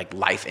like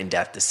life and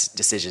death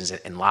decisions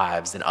and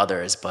lives than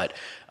others. But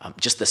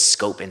just the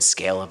scope and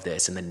scale of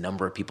this and the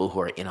number of people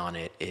who are in on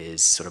it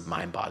is sort of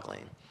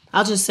mind-boggling.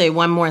 I'll just say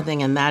one more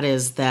thing, and that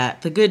is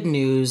that the good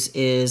news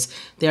is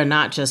they're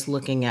not just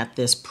looking at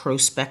this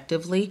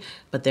prospectively,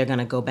 but they're going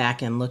to go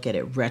back and look at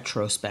it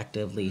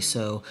retrospectively.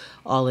 So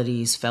all of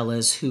these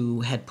fellas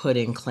who had put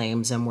in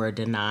claims and were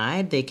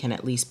denied, they can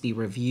at least be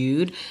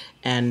reviewed,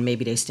 and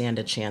maybe they stand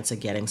a chance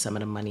of getting some of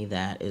the money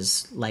that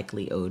is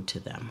likely owed to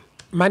them.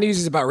 My news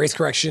is about race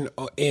correction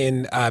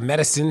in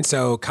medicine.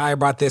 So Kaya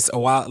brought this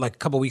a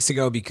couple weeks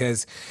ago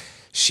because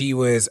she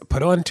was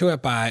put onto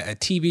it by a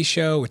TV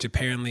show, which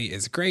apparently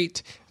is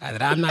great,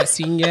 that I've not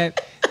seen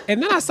yet.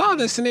 And then I saw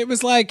this and it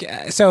was like,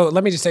 so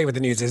let me just tell you what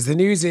the news is. The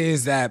news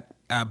is that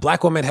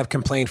Black women have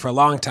complained for a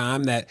long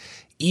time that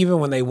even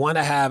when they want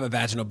to have a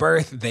vaginal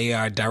birth, they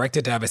are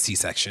directed to have a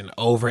C-section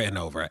over and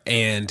over.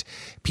 And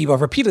people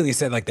have repeatedly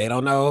said, like, they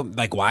don't know,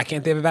 like, why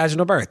can't they have a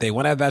vaginal birth? They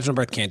want to have a vaginal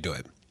birth, can't do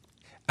it.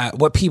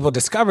 What people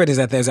discovered is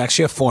that there's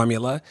actually a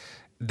formula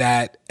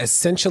that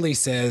essentially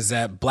says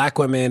that Black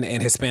women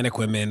and Hispanic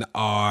women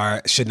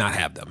should not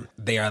have them.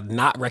 They are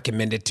not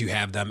recommended to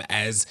have them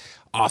as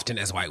often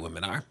as white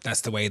women are. That's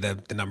the way the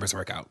numbers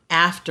work out.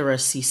 After a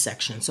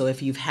C-section. So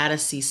if you've had a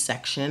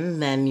C-section,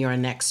 then your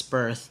next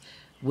birth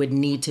would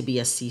need to be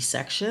a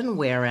C-section,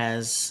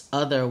 whereas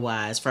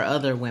otherwise, for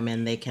other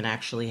women, they can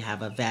actually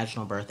have a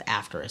vaginal birth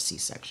after a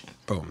C-section.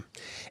 Boom.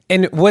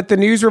 And what the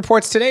news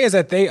reports today is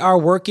that they are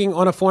working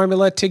on a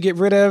formula to get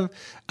rid of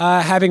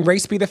having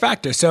race be the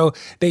factor. So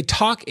they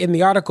talk in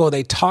the article,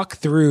 they talk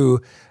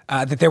through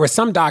that there were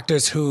some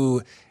doctors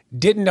who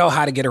didn't know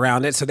how to get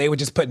around it, so they would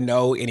just put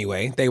no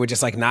anyway. They would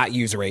just like not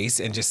use race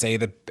and just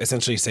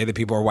essentially say that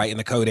people are white in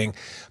the coding.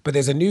 But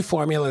there's a new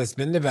formula that's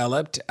been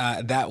developed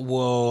that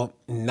will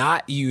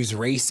not use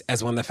race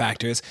as one of the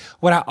factors.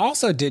 What I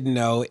also didn't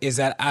know is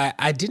that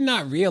I did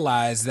not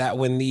realize that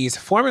when these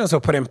formulas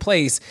were put in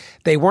place,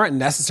 they weren't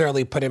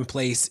necessarily put in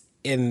place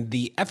in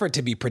the effort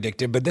to be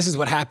predictive, but this is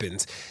what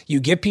happens. You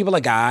give people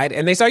a guide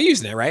and they start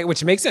using it, right?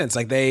 Which makes sense.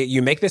 Like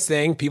you make this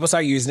thing, people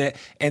start using it,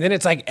 and then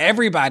it's like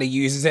everybody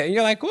uses it and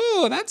you're like,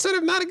 whoa, that's sort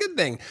of not a good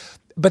thing.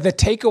 But the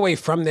takeaway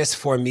from this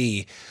for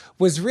me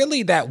was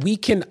really that we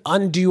can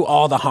undo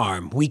all the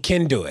harm. We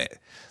can do it.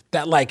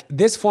 That like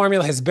this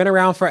formula has been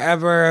around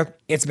forever.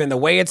 It's been the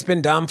way it's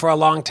been done for a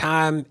long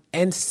time.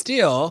 And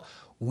still,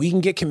 we can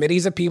get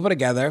committees of people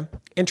together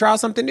and try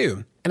something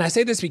new. And I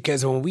say this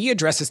because when we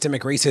address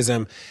systemic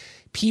racism,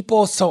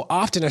 people so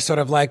often are sort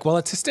of like, well,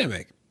 it's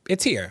systemic.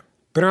 It's here.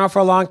 Been around for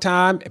a long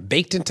time,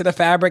 baked into the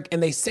fabric.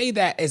 And they say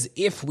that as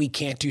if we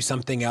can't do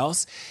something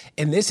else.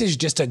 And this is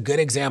just a good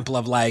example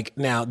of like,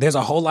 now there's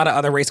a whole lot of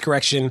other race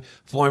correction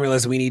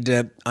formulas we need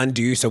to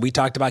undo. So we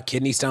talked about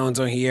kidney stones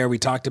on here. We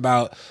talked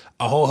about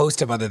a whole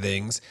host of other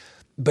things.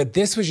 But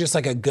this was just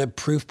like a good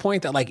proof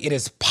point that like it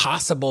is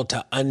possible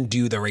to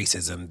undo the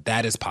racism.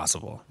 That is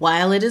possible.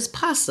 While it is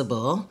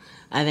possible,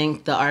 I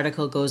think the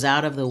article goes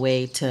out of the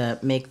way to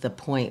make the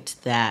point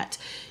that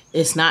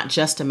it's not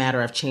just a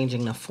matter of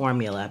changing the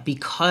formula,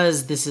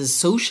 because this is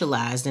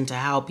socialized into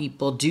how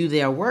people do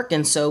their work.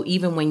 And so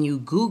even when you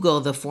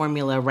Google the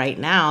formula right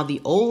now,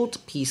 the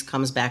old piece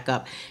comes back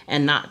up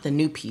and not the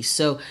new piece.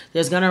 So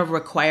there's going to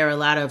require a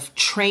lot of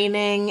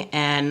training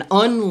and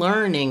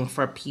unlearning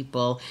for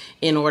people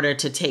in order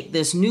to take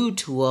this new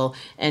tool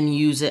and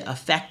use it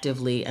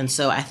effectively. And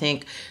so I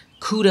think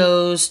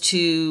kudos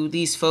to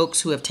these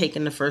folks who have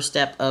taken the first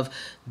step of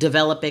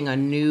developing a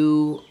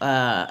new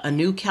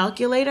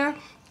calculator.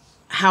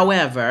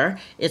 However,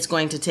 it's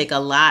going to take a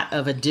lot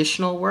of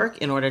additional work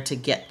in order to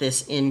get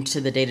this into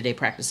the day-to-day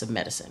practice of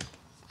medicine.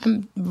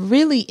 I'm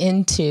really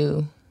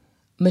into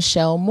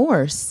Michelle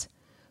Morse,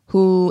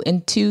 who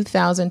in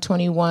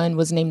 2021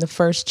 was named the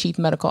first chief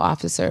medical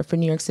officer for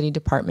New York City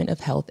Department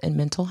of Health and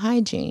Mental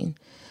Hygiene.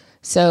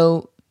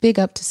 So big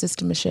up to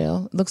Sister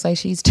Michelle. It looks like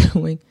she's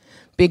doing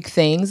big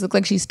things. Look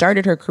like she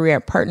started her career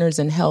at Partners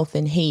in Health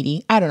in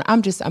Haiti. I don't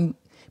know. I'm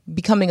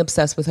becoming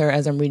obsessed with her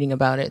as I'm reading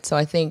about it. So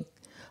I think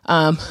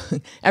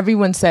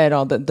everyone said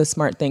all the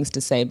smart things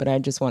to say, but I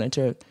just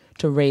wanted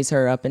to raise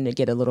her up and to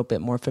get a little bit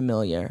more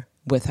familiar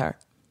with her.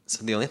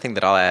 So the only thing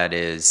that I'll add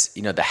is,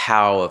 the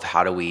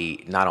how do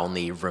we not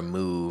only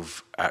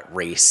remove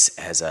race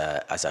as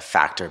a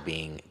factor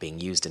being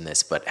used in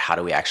this, but how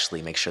do we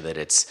actually make sure that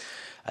it's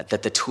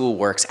that the tool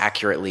works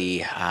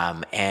accurately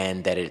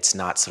and that it's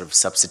not sort of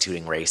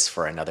substituting race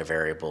for another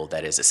variable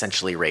that is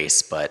essentially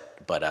race,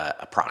 but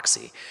a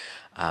proxy.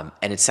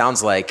 And it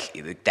sounds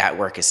like that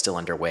work is still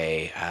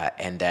underway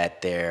and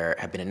that there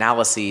have been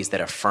analyses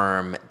that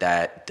affirm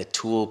that the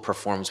tool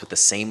performs with the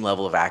same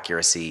level of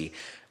accuracy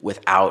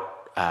without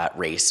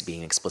race being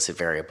an explicit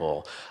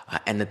variable,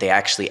 and that they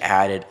actually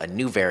added a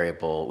new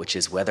variable, which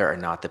is whether or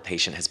not the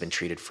patient has been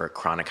treated for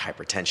chronic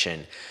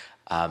hypertension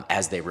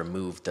as they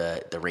remove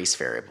the race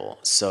variable.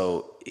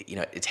 So,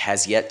 it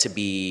has yet to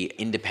be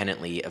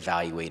independently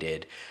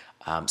evaluated.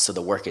 So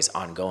the work is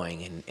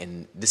ongoing,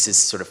 and this is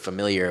sort of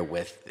familiar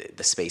with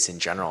the space in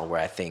general,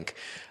 where I think,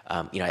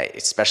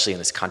 especially in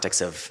this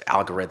context of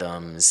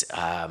algorithms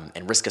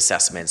and risk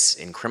assessments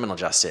in criminal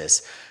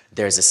justice,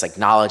 there's this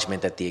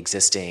acknowledgement that the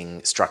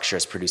existing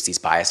structures produce these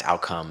biased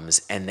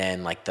outcomes, and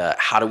then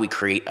how do we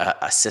create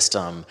a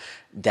system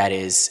that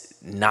is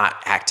not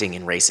acting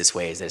in racist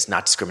ways, that is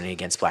not discriminating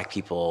against Black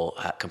people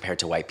compared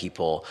to white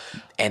people.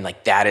 And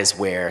that is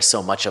where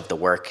so much of the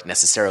work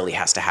necessarily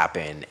has to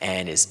happen,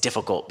 and is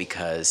difficult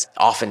because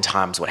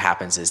oftentimes what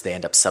happens is they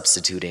end up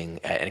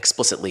substituting an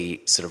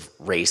explicitly sort of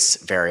race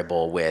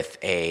variable with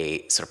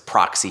a sort of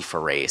proxy for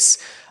race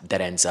that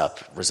ends up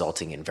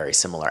resulting in very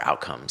similar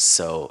outcomes.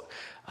 So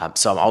I'm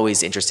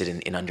always interested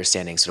in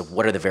understanding sort of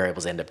what are the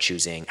variables they end up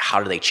choosing,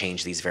 how do they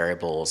change these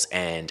variables,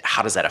 and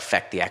how does that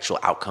affect the actual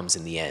outcomes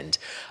in the end?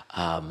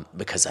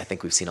 Because I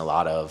think we've seen a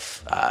lot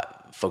of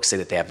folks say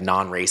that they have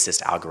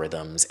non-racist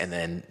algorithms, and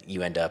then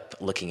you end up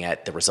looking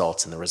at the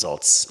results, and the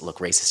results look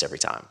racist every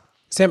time.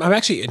 Sam, I'm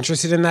actually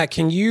interested in that.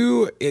 Do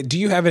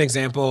you have an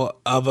example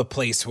of a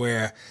place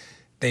where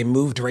they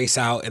moved race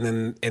out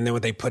and then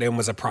what they put in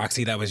was a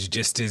proxy that was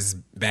just as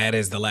bad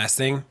as the last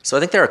thing? So I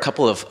think there are a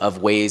couple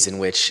of ways in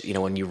which,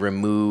 when you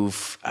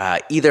remove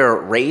either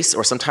race,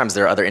 or sometimes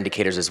there are other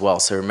indicators as well.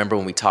 So remember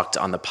when we talked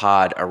on the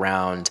pod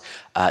around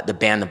the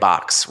ban the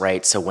box,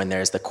 right? So when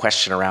there's the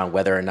question around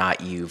whether or not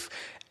you've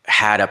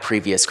had a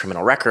previous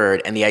criminal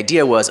record, and the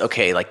idea was,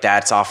 okay,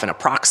 that's often a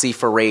proxy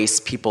for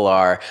race. People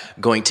are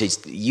going to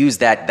use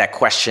that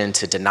question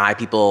to deny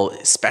people,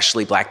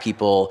 especially Black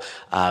people,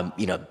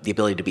 the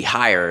ability to be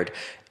hired.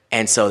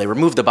 And so they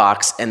removed the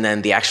box, and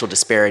then the actual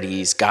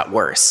disparities got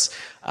worse.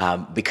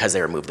 because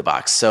they removed the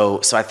box. So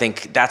I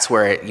think that's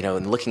where,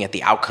 in looking at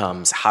the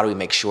outcomes, how do we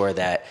make sure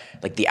that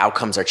like the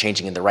outcomes are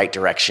changing in the right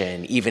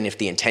direction, even if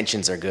the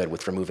intentions are good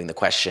with removing the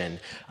question,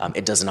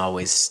 it doesn't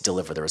always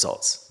deliver the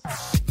results.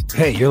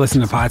 Hey, you're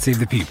listening to Pod Save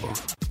the People.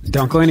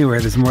 Don't go anywhere.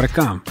 There's more to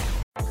come.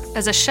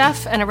 As a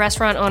chef and a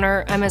restaurant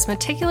owner, I'm as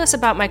meticulous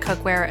about my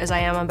cookware as I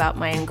am about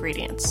my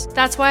ingredients.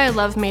 That's why I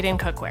love Made in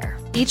Cookware.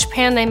 Each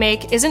pan they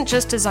make isn't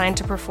just designed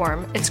to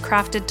perform, it's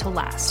crafted to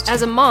last.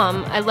 As a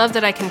mom, I love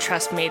that I can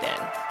trust Made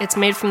in. It's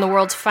made from the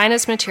world's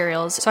finest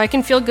materials, so I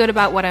can feel good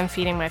about what I'm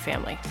feeding my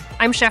family.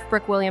 I'm Chef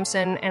Brooke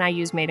Williamson, and I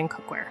use Made in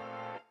Cookware.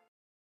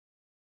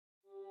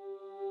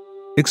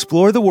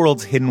 Explore the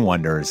world's hidden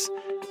wonders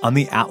on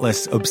the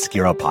Atlas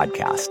Obscura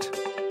podcast.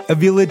 A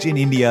village in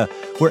India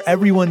where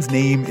everyone's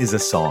name is a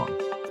song.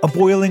 A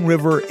boiling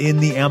river in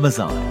the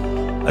Amazon.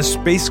 A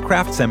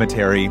spacecraft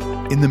cemetery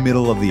in the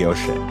middle of the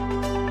ocean.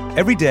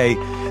 Every day,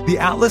 the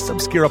Atlas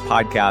Obscura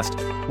podcast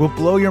will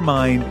blow your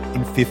mind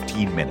in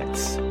 15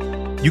 minutes.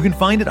 You can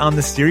find it on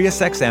the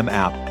SiriusXM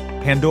app,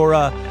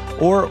 Pandora,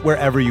 or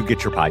wherever you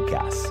get your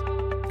podcasts.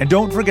 And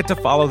don't forget to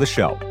follow the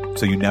show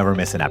so you never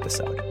miss an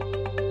episode.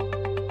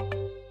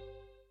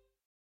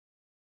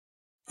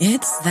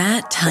 It's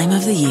that time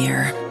of the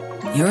year.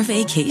 Your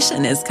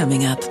vacation is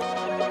coming up.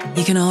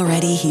 You can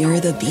already hear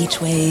the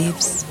beach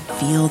waves,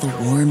 feel the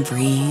warm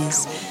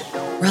breeze,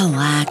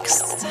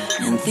 relax,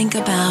 and think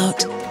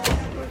about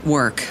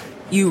work.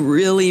 You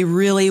really,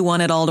 really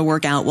want it all to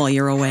work out while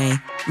you're away.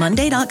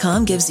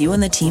 Monday.com gives you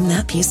and the team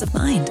that peace of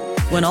mind.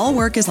 When all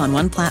work is on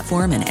one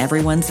platform and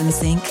everyone's in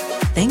sync,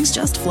 things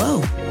just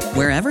flow.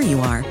 Wherever you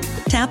are,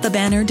 tap the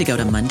banner to go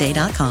to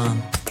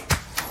Monday.com.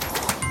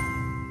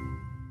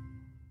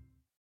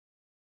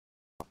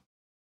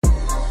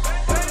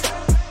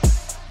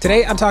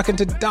 Today, I'm talking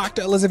to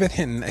Dr. Elizabeth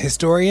Hinton, a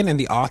historian and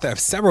the author of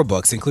several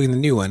books, including the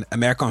new one,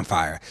 America on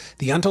Fire,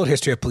 The Untold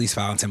History of Police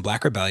Violence and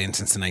Black Rebellion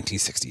Since the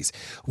 1960s.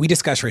 We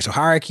discuss racial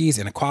hierarchies,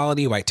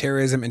 inequality, white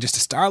terrorism, and just a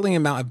startling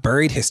amount of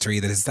buried history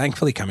that is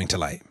thankfully coming to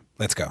light.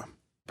 Let's go.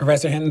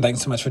 Professor Hinton,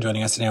 thanks so much for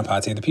joining us today on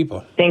Pod Save the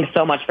People. Thanks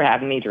so much for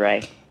having me,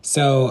 Dre.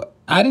 So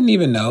I didn't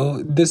even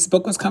know this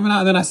book was coming out.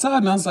 And then I saw it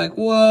and I was like,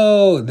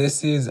 whoa,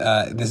 this is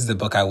a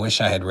book I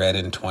wish I had read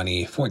in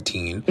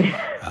 2014.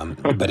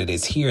 But it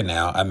is here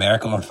now.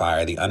 America on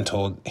Fire, The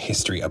Untold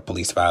History of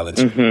Police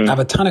Violence. I have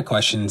a ton of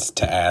questions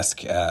to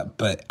ask,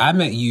 but I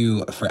met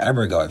you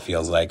forever ago, it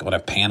feels like, on a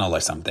panel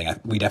or something.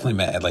 We definitely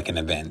met at like an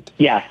event.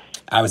 Yes.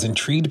 I was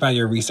intrigued by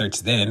your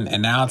research then,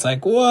 and now it's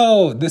like,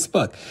 whoa, this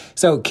book.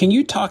 So can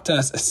you talk to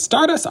us,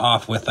 start us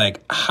off with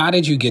like, how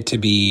did you get to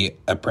be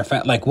a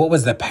professor? Like, what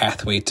was the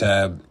pathway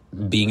to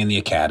being in the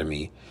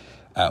academy?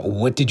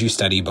 What did you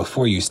study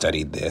before you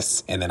studied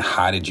this? And then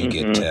how did you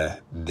get to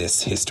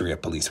this history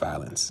of police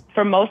violence?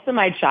 For most of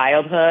my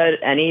childhood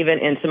and even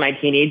into my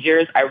teenage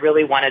years, I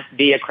really wanted to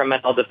be a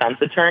criminal defense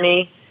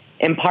attorney,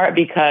 in part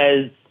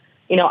because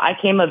I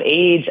came of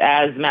age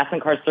as mass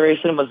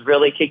incarceration was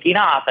really kicking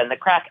off and the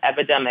crack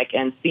epidemic,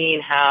 and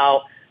seeing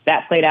how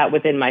that played out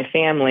within my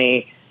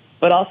family,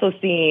 but also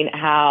seeing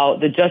how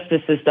the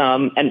justice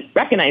system and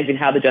recognizing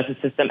how the justice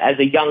system as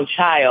a young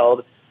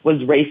child was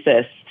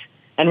racist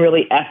and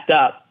really effed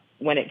up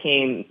when it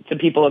came to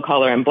people of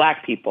color and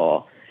Black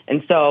people.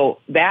 And so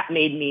that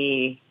made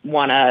me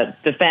want to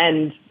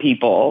defend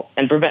people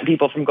and prevent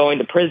people from going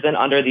to prison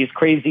under these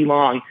crazy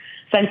long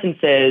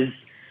sentences,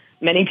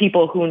 many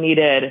people who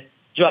needed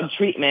drug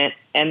treatment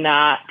and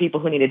not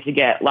people who needed to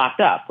get locked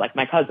up, like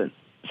my cousins.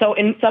 So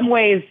in some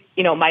ways,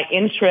 my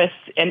interest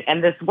in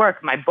this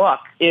work, my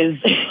book,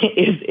 is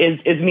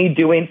me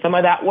doing some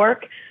of that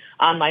work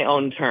on my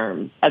own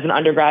terms. As an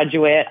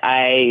undergraduate,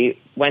 I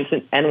went to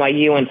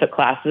NYU and took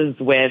classes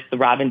with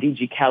Robin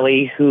D.G.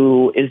 Kelley,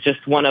 who is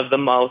just one of the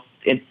most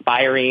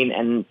inspiring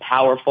and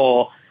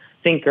powerful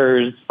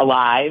thinkers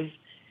alive.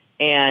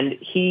 And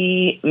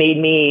he made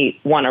me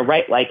want to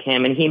write like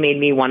him, and he made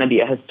me want to be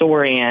a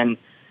historian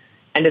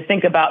and to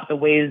think about the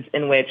ways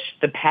in which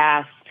the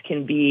past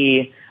can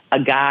be a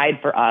guide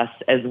for us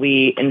as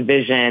we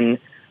envision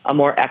a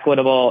more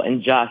equitable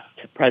and just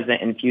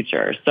present and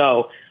future.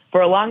 So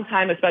for a long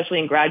time, especially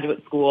in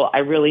graduate school, I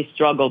really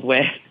struggled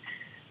with,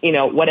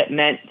 what it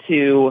meant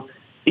to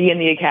be in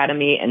the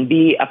academy and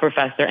be a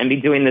professor and be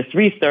doing this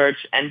research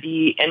and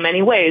be, in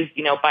many ways,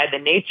 by the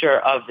nature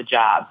of the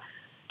job,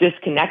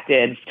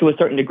 disconnected to a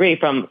certain degree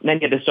from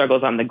many of the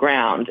struggles on the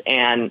ground.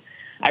 And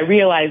I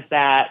realized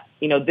that,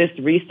 this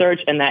research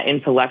and that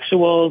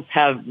intellectuals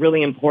have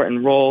really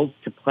important roles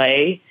to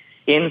play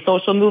in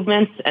social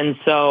movements. And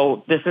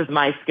so this is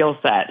my skill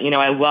set.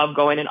 I love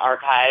going in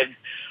archives,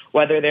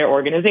 whether they're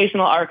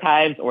organizational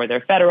archives or they're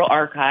federal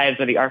archives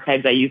or the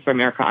archives I use for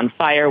America on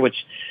Fire, which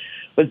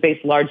was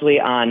based largely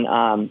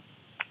on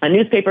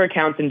newspaper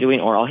accounts and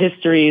doing oral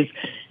histories.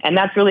 And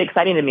that's really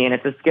exciting to me. And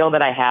it's a skill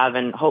that I have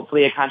and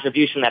hopefully a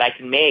contribution that I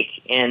can make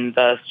in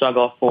the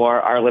struggle for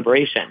our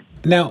liberation.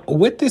 Now,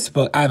 with this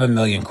book, I have a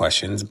million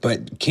questions,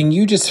 but can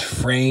you just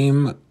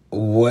frame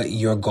what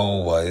your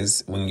goal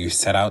was when you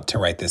set out to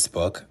write this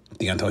book,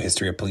 The Untold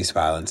History of Police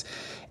Violence,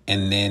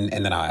 and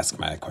then I'll ask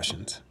my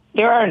questions.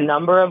 There are a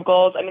number of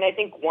goals. I mean, I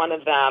think one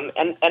of them,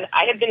 and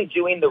I have been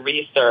doing the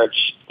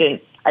research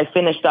since I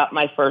finished up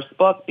my first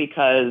book,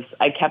 because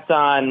I kept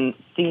on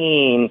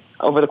seeing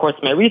over the course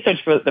of my research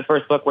for the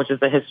first book, which is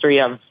the history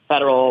of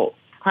federal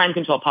crime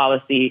control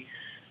policy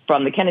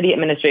from the Kennedy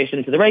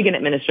administration to the Reagan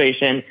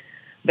administration,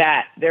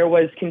 that there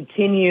was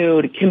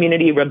continued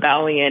community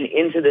rebellion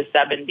into the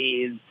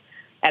 70s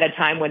at a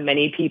time when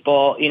many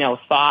people,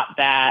 thought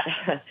that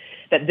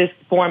that this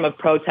form of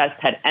protest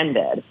had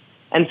ended.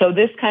 And so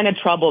this kind of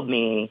troubled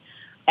me.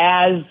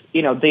 As,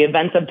 the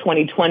events of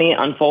 2020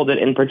 unfolded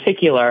in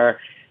particular,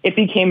 it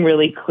became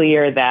really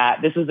clear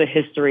that this was a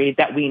history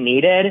that we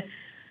needed.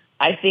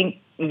 I think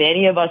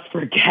many of us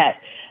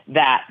forget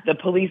that the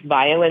police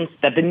violence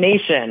that the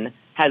nation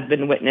has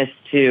been witness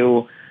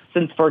to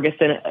since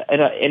Ferguson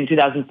in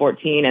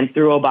 2014 and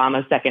through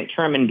Obama's second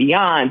term and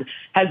beyond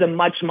has a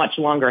much, much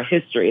longer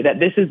history, that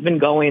this has been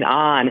going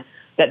on,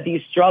 that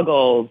these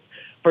struggles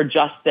for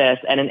justice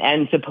and an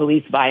end to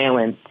police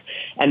violence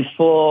and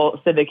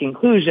full civic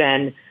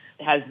inclusion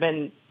has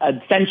been a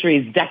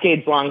centuries,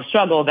 decades-long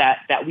struggle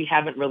that we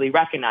haven't really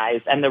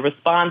recognized. And the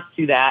response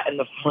to that in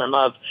the form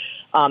of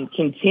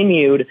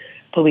continued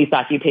police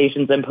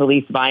occupations and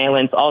police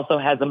violence also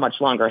has a much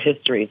longer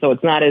history. So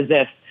it's not as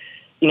if,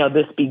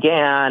 this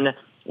began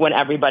when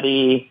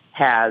everybody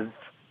has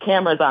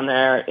cameras on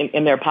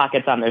in their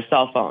pockets on their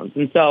cell phones.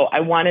 And so I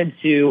wanted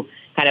to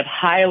kind of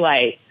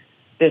highlight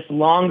this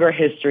longer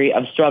history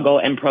of struggle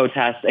and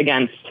protest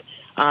against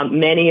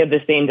many of the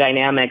same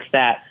dynamics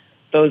that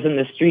those in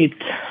the streets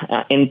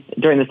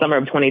during the summer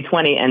of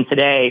 2020 and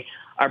today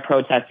are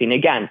protesting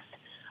against.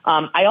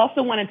 I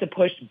also wanted to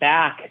push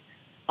back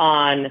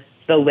on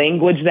the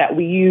language that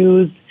we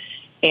use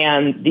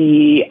and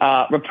the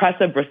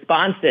repressive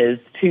responses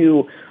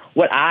to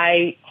what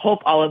I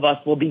hope all of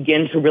us will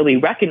begin to really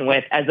reckon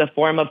with as a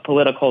form of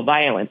political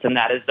violence, and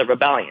that is the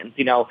rebellions.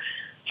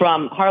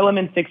 From Harlem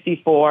in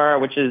 '64,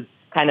 which is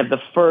kind of the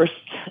first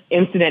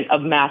incident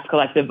of mass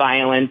collective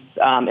violence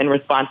in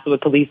response to a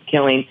police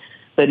killing.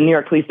 The New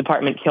York Police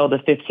Department killed a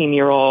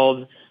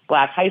 15-year-old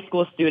black high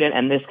school student,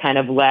 and this kind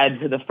of led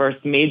to the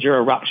first major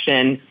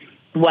eruption,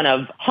 one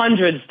of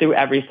hundreds through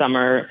every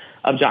summer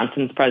of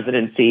Johnson's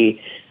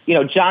presidency.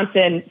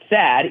 Johnson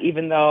said,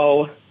 even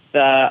though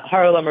the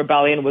Harlem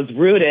Rebellion was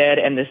rooted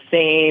in the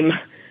same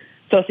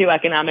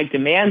socioeconomic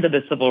demands of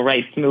the civil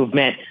rights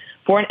movement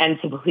for an end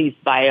to police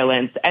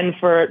violence and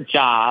for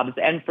jobs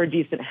and for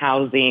decent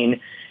housing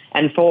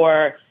and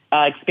for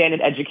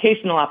expanded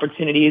educational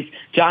opportunities,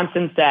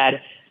 Johnson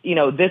said,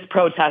 this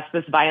protest,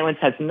 this violence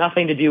has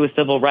nothing to do with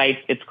civil rights.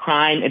 It's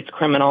crime. It's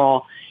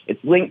criminal.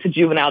 It's linked to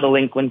juvenile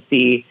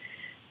delinquency.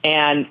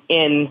 And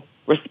in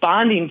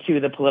responding to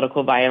the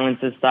political violence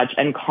as such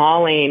and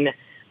calling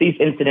these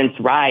incidents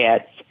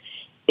riots,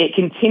 it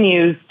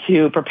continues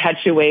to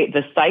perpetuate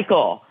the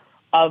cycle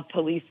of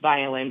police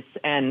violence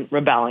and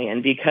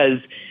rebellion because,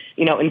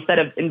 instead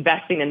of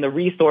investing in the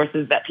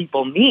resources that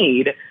people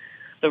need,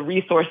 the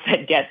resource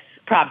that gets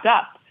propped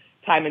up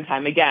time and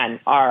time again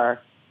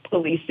are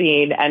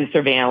policing and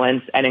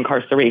surveillance and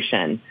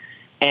incarceration.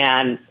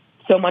 And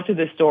so much of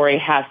this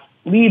story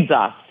leads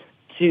us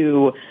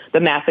to the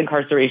mass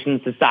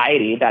incarceration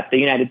society that the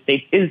United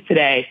States is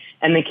today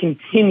and the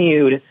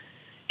continued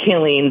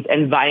killings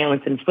and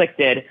violence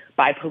inflicted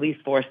by police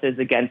forces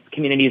against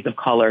communities of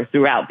color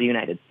throughout the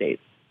United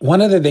States.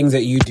 One of the things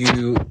that you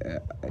do,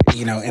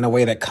 in a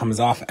way that comes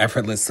off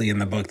effortlessly in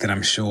the book that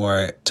I'm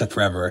sure took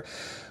forever,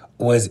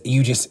 was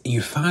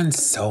you find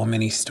so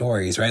many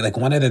stories, right? Like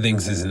one of the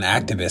things as an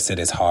activist that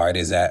is hard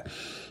is that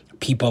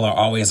people are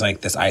always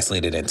like this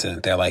isolated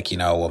incident. They're like,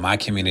 well, my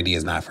community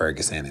is not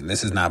Ferguson and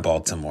this is not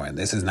Baltimore and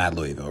this is not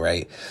Louisville,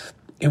 right?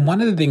 And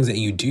one of the things that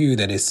you do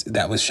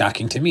that was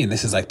shocking to me, and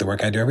this is like the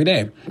work I do every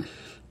day,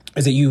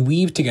 is that you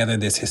weave together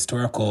this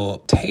historical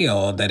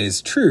tale that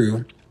is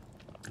true,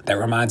 that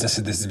reminds us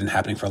that this has been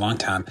happening for a long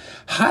time.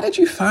 How did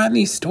you find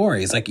these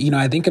stories? Like,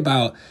 I think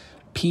about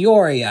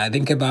Peoria. I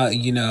think about,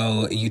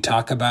 you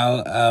talk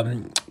about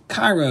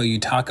Cairo. You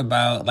talk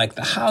about like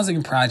the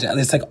housing project.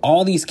 It's like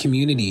all these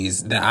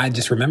communities that I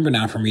just remember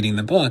now from reading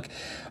the book.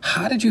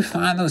 How did you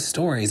find those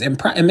stories?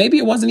 And maybe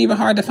it wasn't even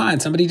hard to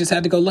find. Somebody just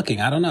had to go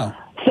looking. I don't know.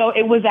 So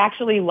it was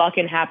actually luck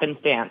and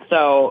happenstance.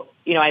 So,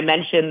 I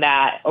mentioned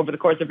that over the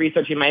course of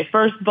researching my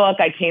first book,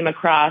 I came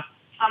across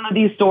some of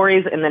these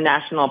stories in the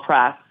national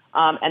press.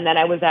 And then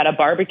I was at a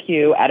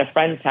barbecue at a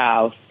friend's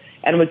house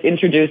and was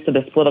introduced to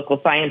this political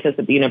scientist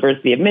at the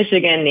University of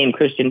Michigan named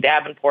Christian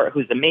Davenport,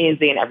 who's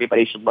amazing.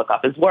 Everybody should look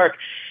up his work.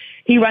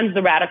 He runs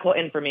the Radical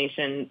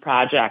Information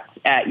Project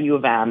at U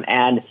of M,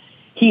 and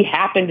he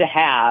happened to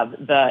have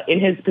in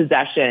his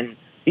possession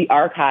the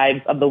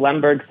archives of the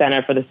Lemberg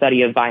Center for the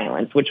Study of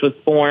Violence, which was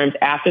formed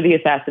after the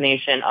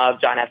assassination of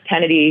John F.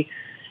 Kennedy,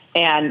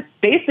 and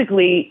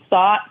basically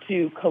sought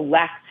to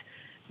collect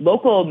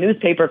local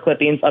newspaper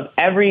clippings of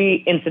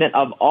every incident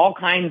of all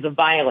kinds of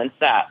violence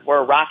that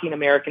were rocking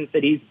American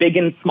cities, big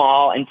and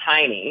small and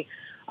tiny,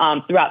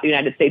 throughout the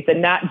United States,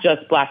 and not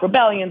just Black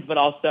rebellions, but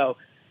also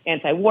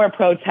anti-war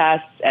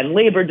protests and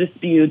labor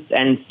disputes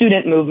and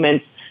student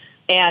movements.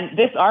 And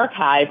this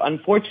archive,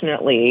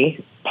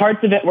 unfortunately,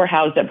 parts of it were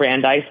housed at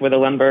Brandeis, where the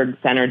Lindbergh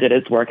Center did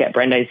its work at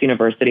Brandeis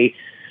University.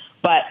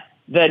 But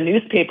the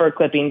newspaper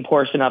clipping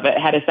portion of it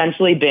had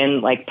essentially been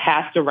like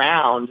passed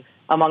around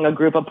among a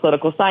group of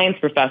political science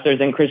professors,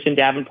 and Christian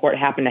Davenport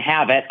happened to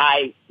have it.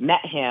 I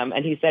met him,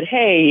 and he said,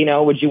 hey, you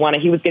know, would you want to,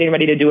 he was getting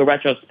ready to do a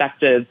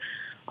retrospective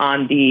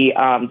on the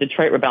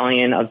Detroit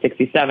Rebellion of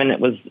 67. It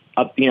was,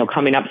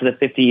 coming up to the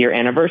 50-year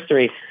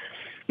anniversary.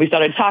 We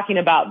started talking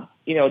about,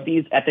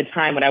 these at the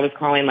time what I was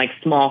calling like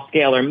small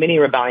scale or mini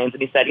rebellions.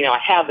 And he said, I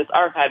have this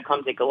archive,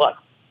 come take a look.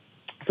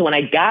 So when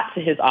I got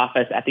to his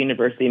office at the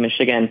University of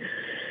Michigan,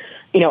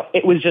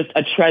 it was just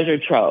a treasure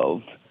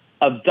trove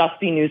of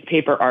dusty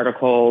newspaper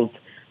articles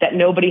that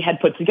nobody had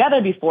put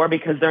together before,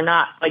 because they're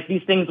not, like,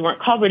 these things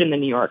weren't covered in the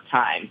New York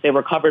Times. They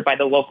were covered by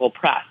the local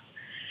press.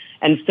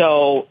 And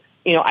so,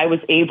 I was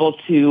able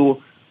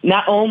to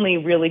not only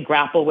really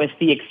grapple with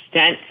the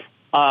extent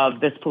of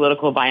this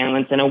political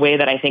violence in a way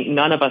that I think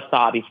none of us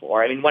saw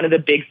before. I mean, one of the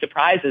big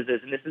surprises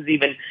is, and this is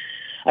even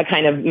a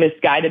kind of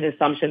misguided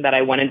assumption that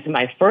I went into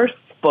my first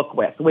book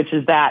with, which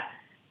is that,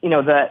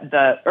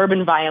 the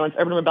urban violence,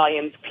 urban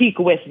rebellions peak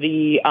with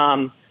the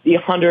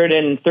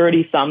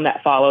 130 some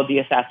that followed the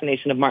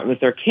assassination of Martin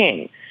Luther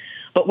King.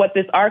 But what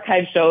this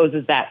archive shows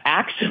is that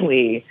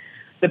actually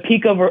the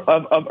peak of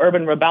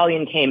urban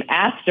rebellion came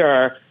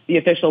after the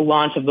official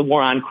launch of the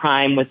war on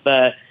crime with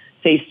the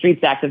Safe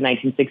Streets Act of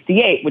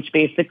 1968, which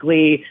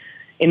basically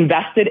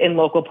invested in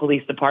local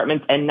police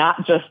departments, and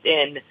not just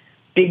in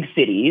big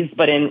cities,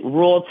 but in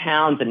rural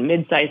towns and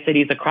mid-sized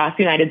cities across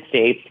the United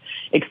States,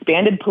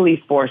 expanded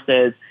police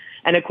forces,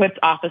 and equipped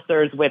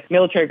officers with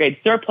military-grade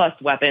surplus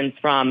weapons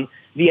from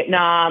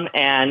Vietnam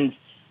and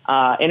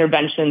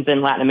interventions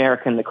in Latin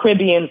America and the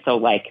Caribbean, so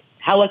like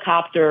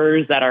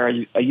helicopters that are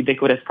a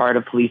ubiquitous part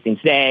of policing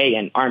today,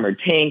 and armored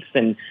tanks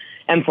and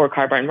M4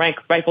 carbine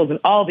rifles and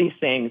all these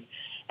things.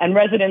 And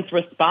residents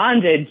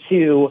responded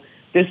to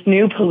this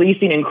new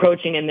policing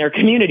encroaching in their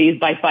communities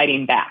by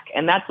fighting back.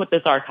 And that's what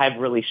this archive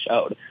really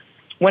showed.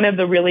 One of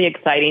the really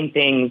exciting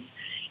things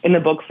in the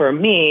book for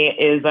me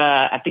is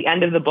at the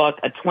end of the book,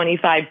 a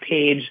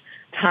 25-page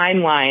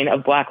timeline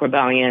of Black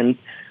rebellions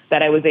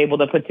that I was able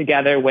to put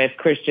together with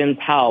Christian's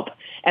help.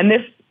 And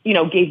this,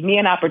 gave me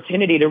an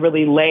opportunity to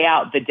really lay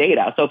out the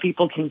data so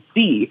people can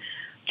see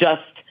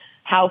just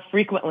how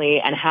frequently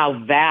and how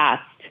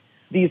vast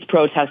these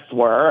protests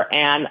were.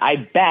 And I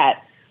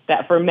bet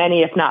that for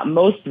many, if not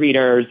most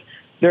readers,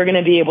 they're going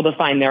to be able to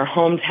find their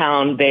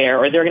hometown there,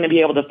 or they're going to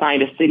be able to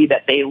find a city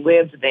that they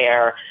lived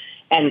there.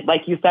 And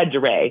like you said,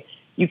 DeRay,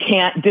 you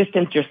can't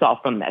distance yourself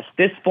from this.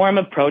 This form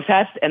of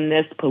protest and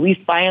this police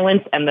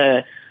violence and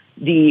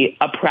the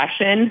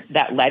oppression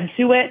that led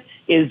to it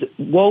is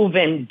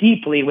woven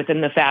deeply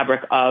within the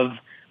fabric of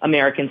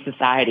American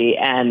society.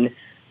 And,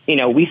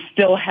 we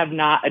still have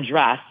not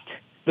addressed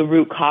the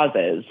root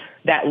causes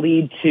that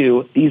lead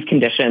to these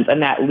conditions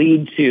and that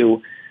lead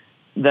to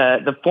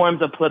the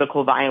forms of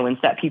political violence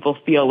that people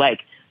feel like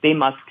they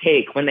must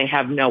take when they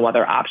have no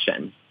other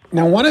option.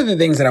 Now, one of the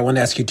things that I want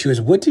to ask you too is,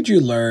 what did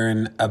you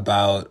learn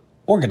about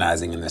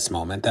organizing in this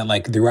moment? That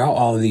like throughout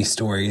all of these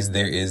stories,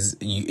 there is,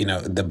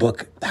 the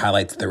book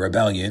highlights the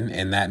rebellion,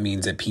 and that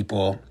means that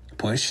people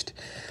pushed.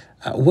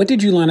 What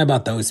did you learn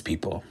about those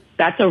people?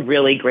 That's a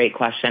really great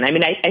question. I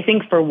mean, I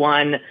think for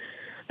one,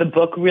 the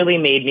book really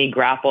made me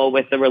grapple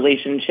with the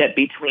relationship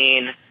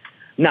between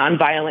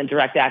nonviolent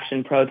direct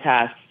action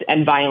protest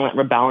and violent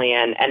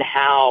rebellion, and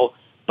how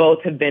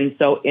both have been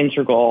so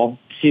integral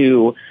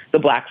to the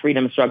Black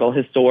freedom struggle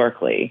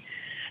historically.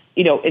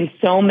 In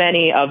so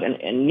many of,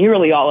 and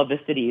nearly all of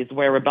the cities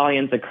where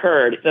rebellions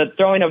occurred, the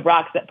throwing of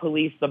rocks at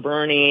police, the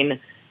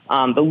burning,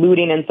 the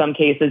looting in some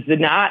cases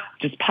did not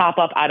just pop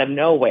up out of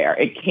nowhere.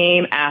 It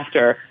came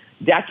after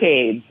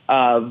decades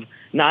of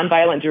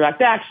nonviolent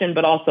direct action,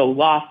 but also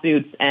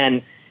lawsuits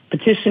and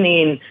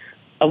petitioning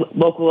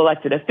local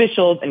elected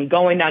officials and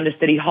going down to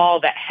City Hall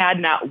that had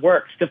not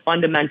worked to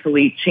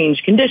fundamentally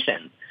change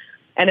conditions.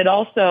 And it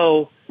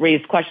also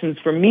raised questions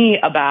for me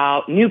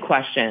about new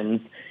questions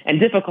and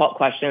difficult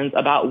questions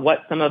about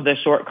what some of the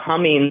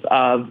shortcomings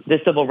of the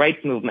civil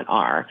rights movement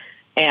are.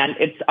 And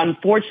it's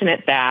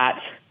unfortunate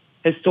that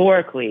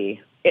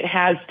historically it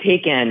has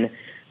taken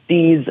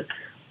these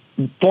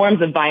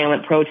forms of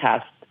violent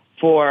protest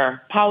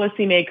for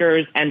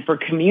policymakers and for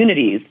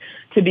communities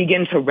to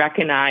begin to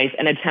recognize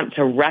and attempt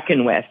to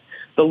reckon with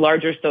the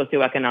larger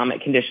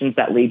socioeconomic conditions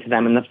that lead to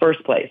them in the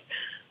first place.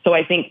 So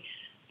I think,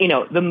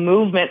 the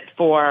movement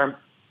for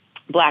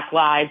Black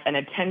lives and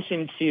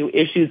attention to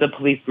issues of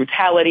police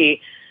brutality,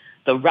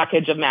 the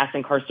wreckage of mass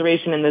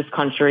incarceration in this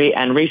country,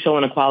 and racial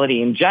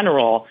inequality in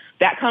general,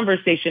 that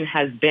conversation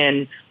has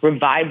been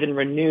revived and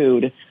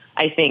renewed,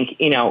 I think,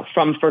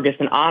 from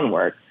Ferguson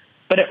onward.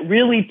 But it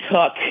really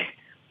took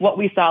what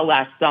we saw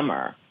last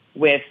summer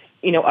with,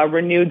 a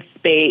renewed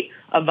spate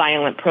of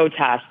violent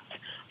protests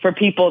for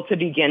people to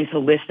begin to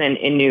listen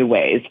in new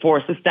ways,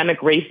 for systemic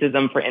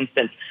racism, for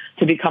instance,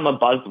 to become a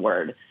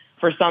buzzword,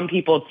 for some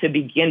people to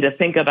begin to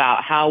think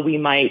about how we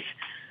might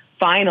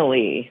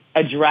finally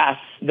address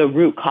the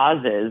root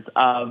causes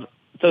of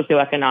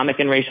socioeconomic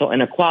and racial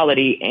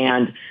inequality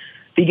and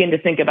begin to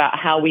think about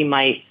how we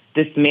might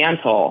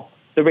dismantle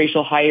the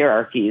racial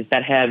hierarchies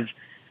that have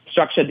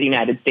structured the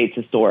United States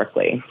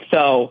historically.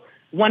 So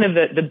one of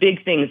the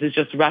big things is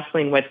just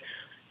wrestling with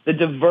the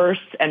diverse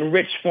and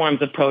rich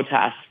forms of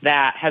protest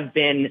that have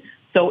been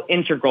so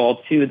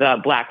integral to the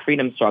Black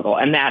freedom struggle.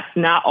 And that's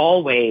not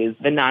always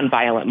the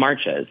nonviolent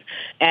marches.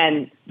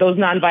 And those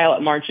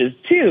nonviolent marches,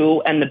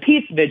 too, and the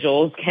peace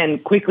vigils can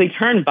quickly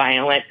turn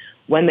violent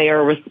when they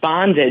are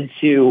responded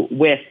to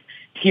with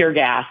tear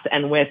gas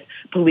and with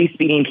police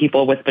beating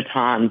people with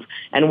batons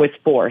and with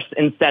force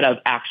instead of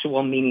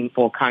actual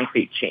meaningful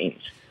concrete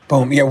change.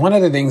 Boom. Yeah, one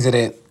of the things that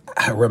it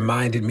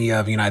reminded me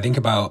of, I think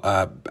about,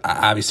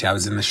 obviously I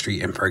was in the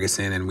street in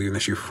Ferguson and we were in the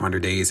street for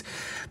 400 days,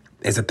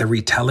 is that the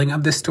retelling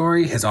of this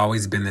story has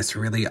always been this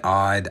really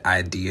odd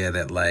idea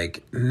that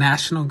like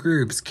national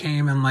groups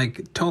came and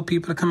like told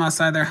people to come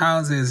outside their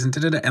houses and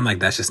da-da-da. And like,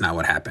 that's just not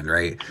what happened,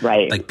 right?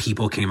 Right. Like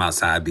people came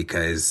outside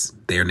because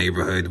their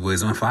neighborhood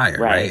was on fire,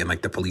 right? And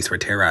like the police were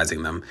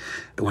terrorizing them.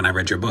 When I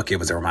read your book, it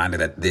was a reminder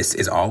that this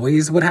is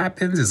always what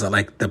happens, is that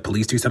like the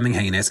police do something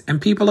heinous and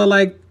people are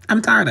like,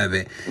 I'm tired of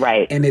it.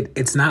 Right. And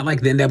it's not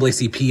like the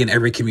NAACP in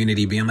every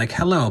community being like,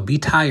 hello, be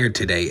tired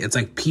today. It's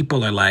like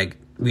people are like,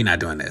 we're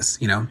not doing this,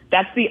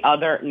 That's the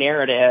other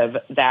narrative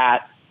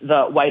that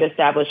the white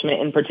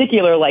establishment in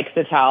particular likes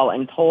to tell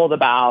and told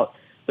about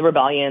the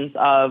rebellions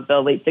of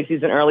the late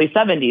 60s and early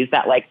 70s,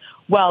 that like,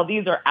 well,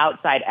 these are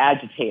outside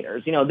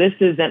agitators. This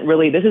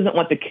isn't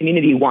what the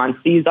community wants.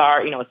 These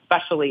are,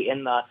 especially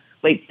in the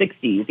late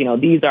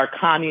 60s, these are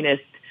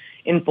communist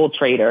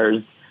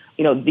infiltrators.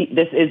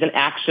 This isn't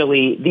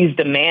actually, these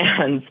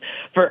demands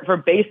for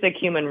basic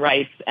human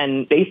rights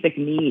and basic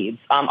needs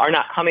are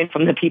not coming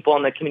from the people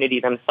in the community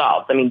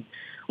themselves. I mean,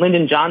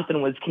 Lyndon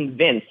Johnson was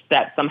convinced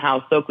that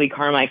somehow Stokely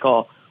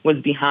Carmichael was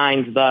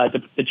behind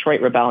the Detroit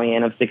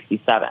Rebellion of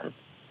 67.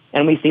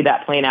 And we see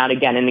that playing out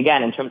again and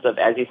again in terms of,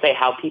 as you say,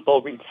 how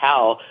people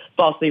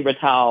falsely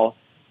retell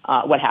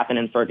what happened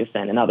in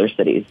Ferguson and other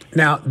cities.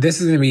 Now, this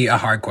is going to be a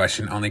hard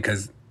question only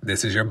because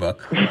this is your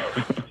book.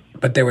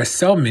 But there were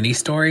so many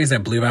stories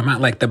that blew my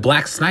mind, like the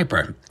Black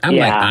Sniper. I'm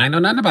like, I know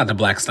nothing about the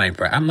Black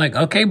Sniper. I'm like,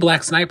 okay,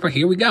 Black Sniper,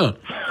 here we go.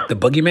 The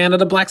boogeyman of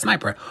the Black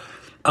Sniper.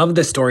 Of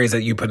the stories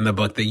that you put in the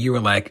book that you were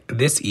like,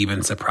 this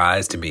even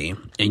surprised me,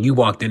 and you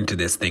walked into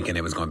this thinking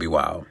it was going to be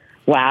wild.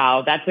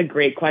 Wow, that's a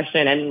great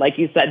question. And like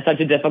you said, such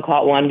a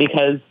difficult one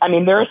because,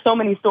 there are so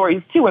many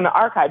stories, too, in the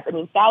archives.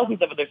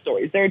 Thousands of other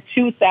stories. There are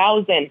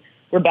 2,000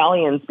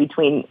 rebellions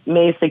between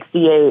May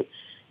 68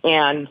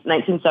 and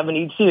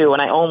 1972,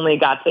 and I only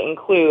got to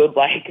include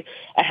like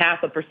a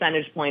half a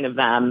percentage point of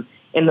them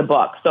in the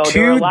book. So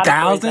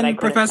 2,000,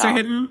 Professor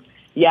Hinton?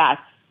 Yes,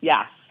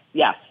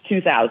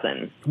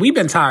 2,000. We've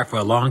been tired for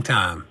a long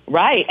time.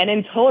 Right, and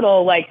in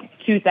total, like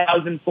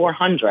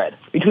 2,400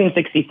 between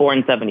 64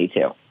 and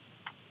 72.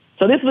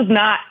 So this was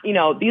not,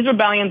 these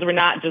rebellions were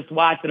not just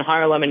Watts and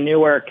Harlem and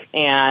Newark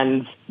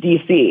and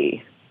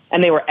D.C.,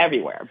 and they were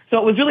everywhere. So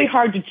it was really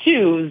hard to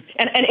choose.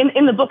 And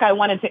in the book, I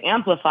wanted to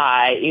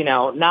amplify,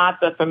 not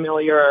the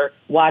familiar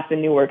Watts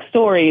and Newark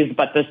stories,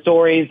 but the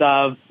stories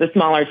of the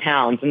smaller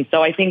towns. And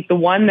so I think the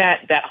one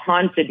that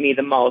haunted me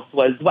the most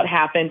was what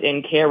happened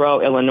in Cairo,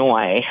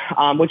 Illinois,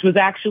 which was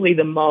actually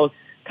the most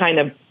kind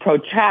of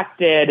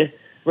protracted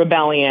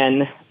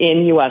rebellion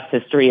in U.S.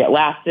 history. It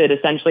lasted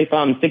essentially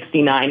from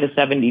 69 to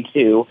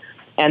 72.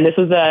 And this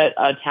was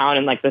a town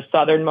in like the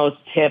southernmost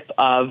tip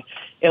of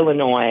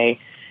Illinois.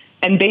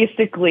 And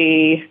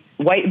basically,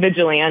 white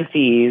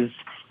vigilantes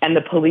and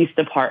the police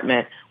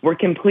department were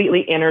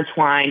completely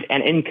intertwined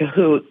and in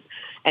cahoots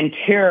and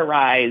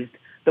terrorized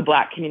the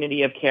Black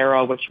community of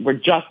Cairo, which were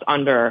just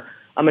under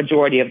a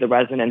majority of the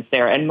residents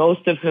there, and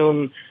most of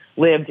whom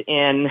lived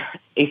in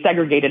a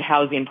segregated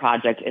housing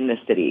project in the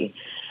city.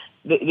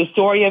 The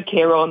story of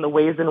Cairo and the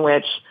ways in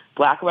which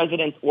Black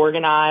residents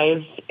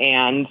organized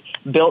and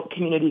built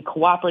community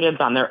cooperatives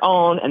on their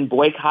own and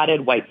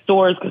boycotted white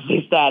stores because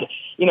they said,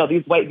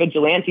 these white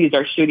vigilantes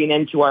are shooting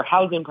into our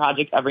housing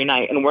project every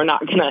night and we're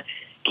not going to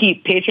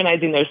keep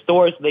patronizing their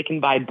stores so they can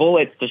buy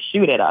bullets to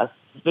shoot at us.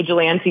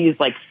 Vigilantes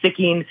like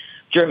sicking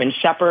German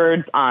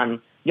shepherds on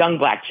young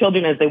Black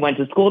children as they went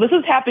to school. This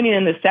was happening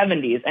in the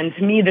 70s. And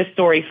to me, this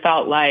story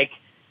felt like,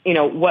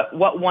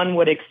 what one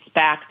would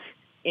expect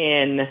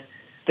in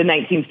the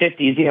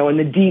 1950s, in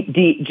the deep,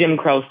 deep Jim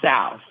Crow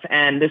South.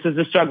 And this is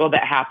a struggle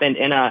that happened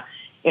in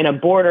a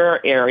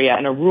border area,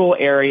 in a rural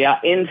area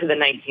into the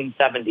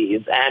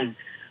 1970s, and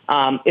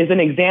is an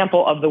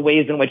example of the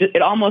ways in which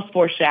it almost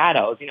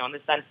foreshadows, in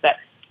the sense that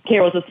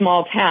Cairo is a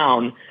small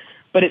town,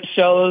 but it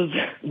shows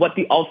what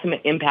the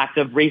ultimate impact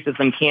of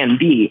racism can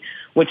be,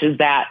 which is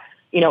that,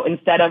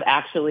 instead of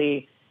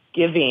actually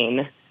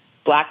giving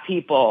Black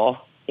people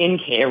in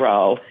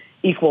Cairo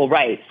equal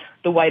rights,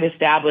 the white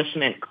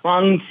establishment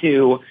clung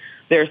to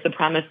their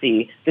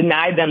supremacy,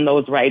 denied them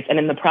those rights, and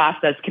in the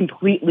process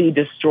completely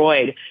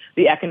destroyed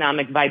the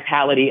economic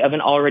vitality of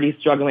an already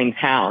struggling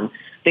town.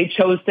 They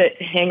chose to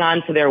hang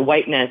on to their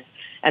whiteness,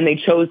 and they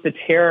chose to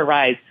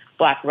terrorize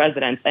Black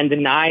residents and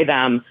deny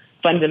them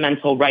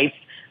fundamental rights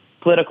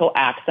political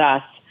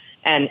access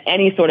and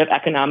any sort of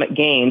economic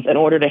gains in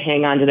order to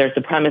hang on to their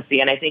supremacy.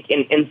 And I think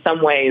in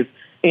some ways,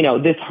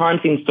 this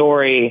haunting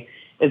story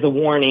is a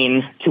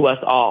warning to us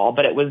all,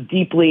 but it was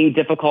deeply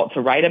difficult to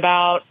write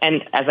about.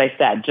 And as I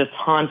said, just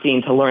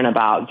haunting to learn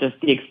about just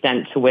the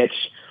extent to which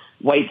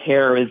white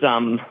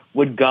terrorism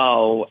would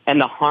go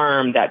and the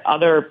harm that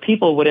other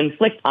people would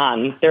inflict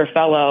on their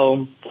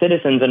fellow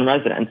citizens and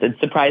residents. It's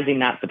surprising,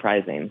 not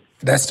surprising.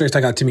 That story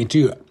stuck out to me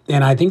too.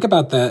 And I think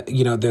about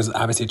there's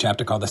obviously a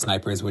chapter called The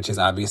Snipers, which is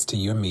obvious to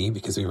you and me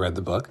because we read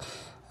the book.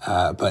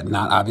 But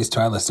not obvious to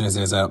our listeners.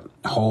 There's a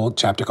whole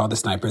chapter called The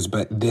Snipers,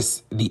 but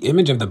the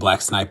image of the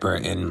black sniper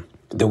and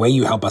the way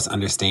you help us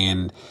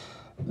understand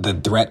the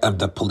threat of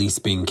the police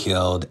being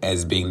killed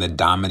as being the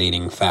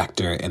dominating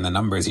factor in the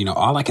numbers.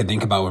 All I could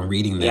think about when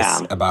reading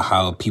this about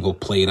how people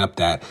played up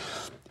that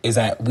is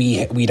that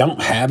we don't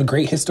have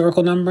great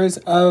historical numbers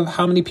of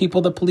how many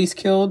people the police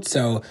killed.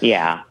 So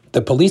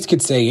the police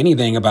could say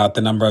anything about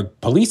the number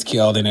of police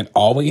killed, and it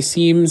always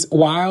seems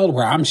wild,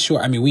 where I'm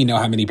sure, we know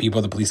how many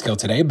people the police killed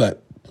today,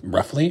 but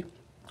roughly.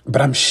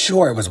 But I'm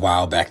sure it was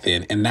wild back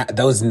then. And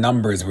those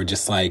numbers were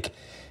just like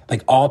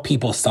all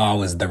people saw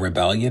was the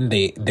rebellion.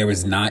 There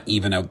was not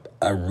even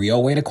a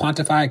real way to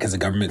quantify it because the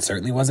government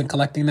certainly wasn't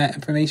collecting that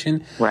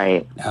information.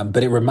 Right.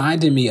 But it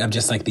reminded me of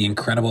just like the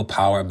incredible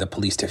power of the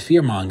police to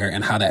fearmonger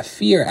and how that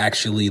fear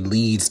actually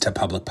leads to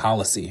public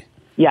policy.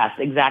 Yes,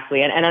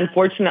 exactly. And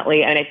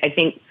unfortunately, and I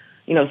think,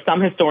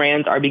 some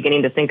historians are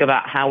beginning to think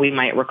about how we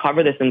might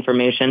recover this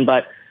information,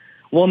 but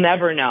we'll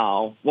never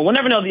know. Well, we'll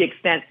never know the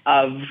extent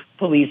of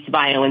police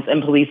violence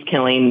and police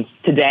killings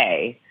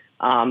today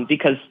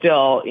because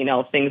still,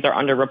 things are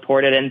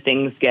underreported and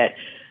things get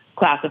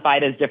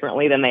classified as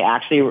differently than they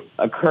actually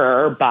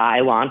occur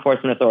by law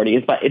enforcement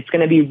authorities. But it's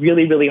going to be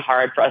really, really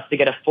hard for us to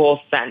get a full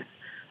sense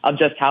of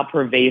just how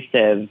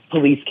pervasive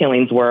police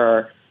killings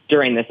were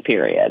during this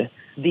period.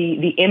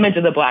 The image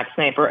of the black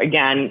sniper,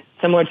 again,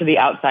 similar to the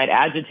outside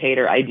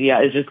agitator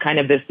idea, is just kind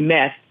of this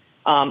myth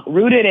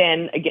rooted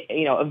in,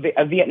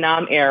 a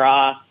Vietnam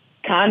era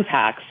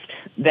context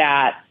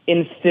that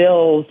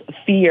instills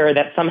fear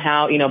that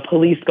somehow,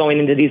 police going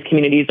into these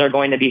communities are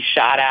going to be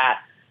shot at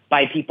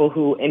by people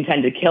who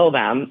intend to kill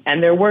them.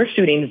 And there were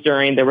shootings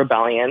during the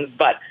rebellions,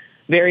 but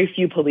very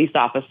few police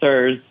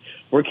officers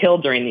were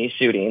killed during these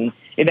shootings.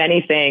 If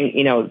anything,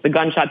 the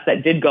gunshots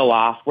that did go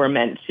off were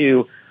meant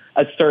to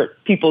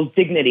assert people's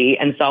dignity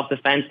and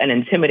self-defense and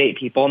intimidate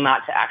people,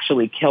 not to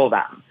actually kill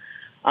them.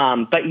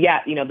 But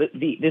yet,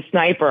 the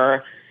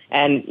sniper,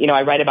 and,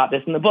 I write about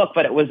this in the book,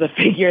 but it was a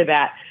figure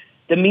that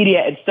the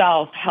media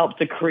itself helped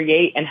to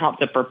create and helped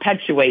to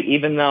perpetuate,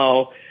 even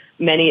though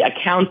many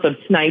accounts of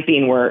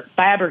sniping were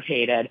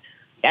fabricated,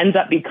 ends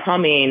up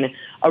becoming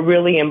a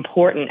really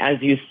important,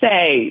 as you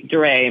say,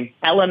 Dre,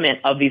 element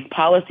of these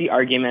policy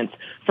arguments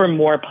for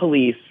more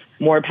police,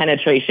 more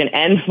penetration,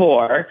 and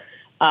for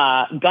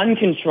gun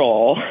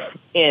control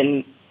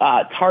in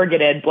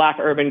targeted black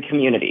urban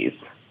communities.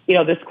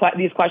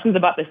 These questions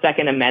about the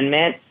Second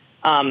Amendment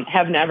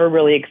have never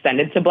really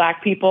extended to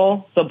black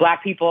people. So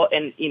black people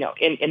in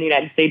the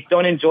United States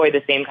don't enjoy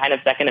the same kind of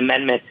Second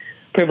Amendment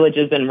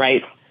privileges and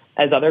rights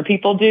as other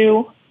people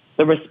do.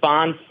 The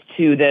response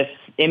to this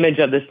image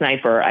of the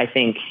sniper, I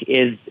think,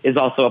 is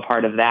also a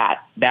part of that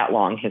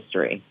long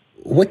history.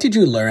 What did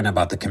you learn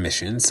about the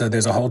commission? So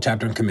there's a whole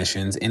chapter on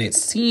commissions, and it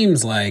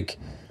seems like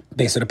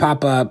they sort of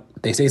pop up,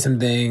 they say some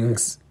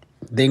things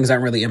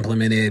aren't really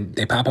implemented,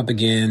 they pop up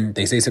again,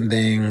 they say some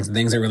things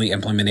aren't really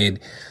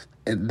implemented.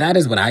 That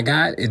is what I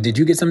got. Did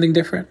you get something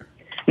different?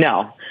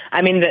 No.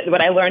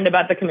 What I learned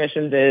about the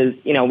commissions is,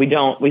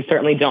 we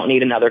certainly don't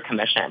need another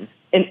commission.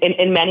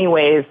 In many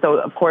ways, so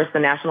of course the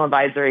National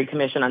Advisory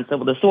Commission on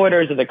Civil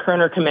Disorders, or the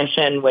Kerner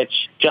Commission,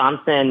 which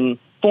Johnson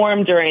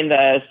formed during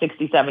the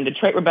 67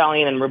 Detroit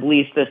Rebellion and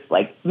released this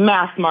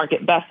mass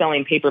market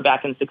best-selling paper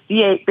back in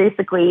 68,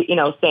 basically,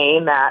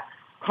 saying that,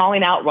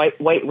 calling out white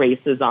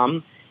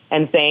racism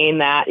and saying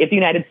that if the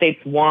United States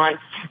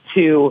wants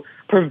to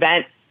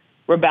prevent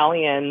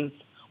rebellions,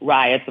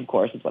 riots, of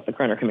course, is what the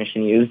Kerner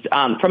Commission used,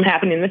 from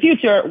happening in the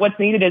future, what's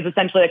needed is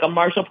essentially a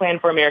Marshall Plan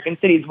for American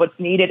cities. What's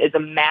needed is a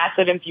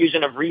massive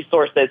infusion of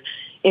resources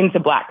into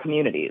black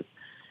communities.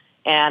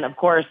 And of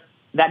course,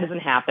 that doesn't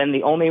happen.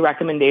 The only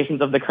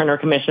recommendations of the Kerner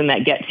Commission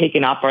that get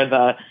taken up are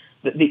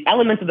the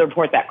elements of the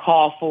report that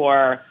call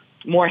for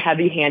more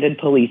heavy-handed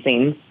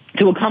policing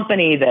to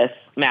accompany this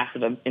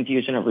massive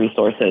infusion of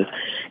resources.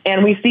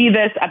 And we see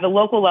this at the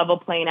local level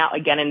playing out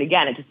again and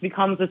again. It just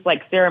becomes this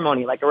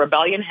ceremony, a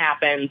rebellion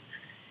happens,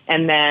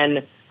 and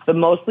then the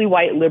mostly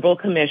white liberal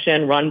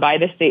commission run by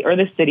the state or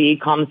the city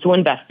comes to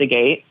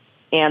investigate,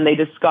 and they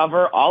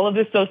discover all of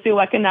the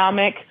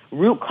socioeconomic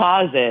root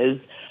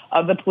causes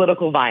of the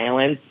political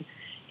violence,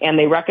 and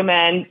they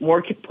recommend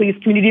more police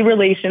community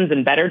relations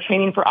and better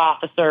training for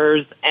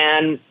officers,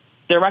 and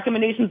their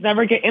recommendations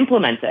never get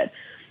implemented.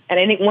 And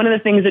I think one of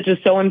the things that's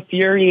just so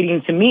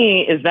infuriating to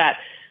me is that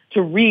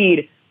to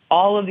read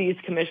all of these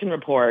commission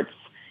reports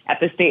at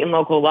the state and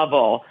local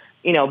level,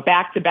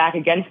 back to back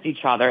against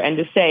each other, and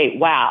to say,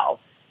 wow,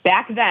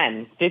 Back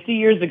then, 50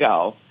 years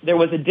ago, there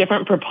was a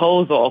different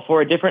proposal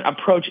for a different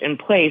approach in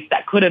place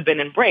that could have been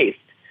embraced.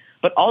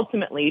 But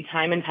ultimately,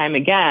 time and time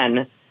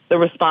again, the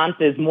response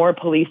is more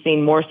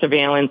policing, more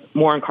surveillance,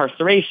 more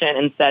incarceration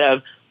instead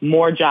of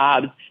more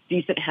jobs,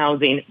 decent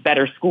housing,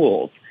 better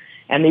schools.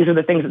 And these are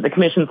the things that the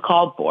commission's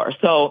called for.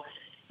 So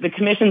the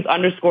commission's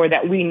underscore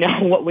that we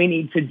know what we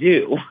need to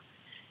do.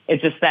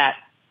 It's just that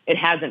it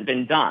hasn't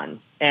been done.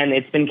 And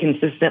it's been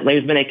consistent.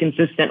 There's been a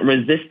consistent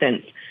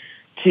resistance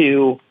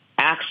to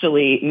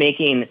actually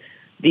making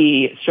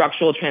the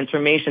structural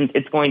transformations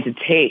it's going to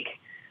take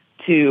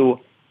to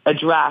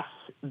address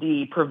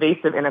the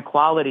pervasive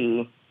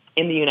inequality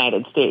in the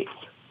United States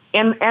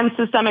and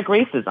systemic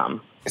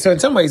racism. So in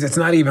some ways, it's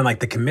not even like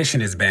the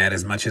commission is bad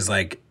as much as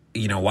like,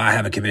 you know, why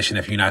have a commission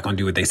if you're not going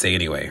to do what they say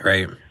anyway,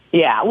 right?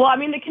 Yeah, well, I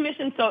mean, the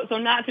commission, so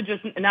not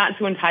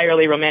to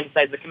entirely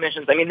romanticize the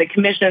commissions. I mean, the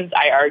commissions,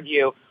 I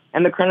argue,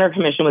 and the Kerner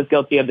Commission was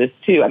guilty of this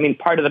too. I mean,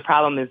 part of the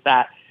problem is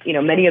that, you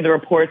know, many of the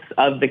reports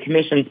of the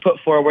commissions put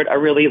forward a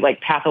really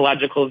like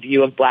pathological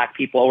view of Black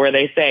people where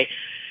they say,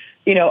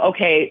 you know,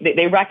 okay,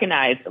 they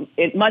recognize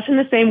it much in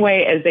the same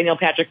way as Daniel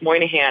Patrick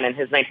Moynihan in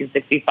his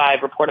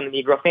 1965 report on the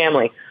Negro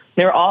family.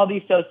 There are all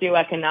these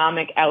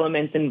socioeconomic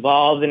elements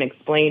involved in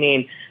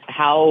explaining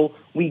how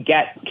we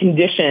get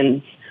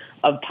conditions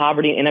of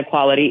poverty and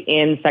inequality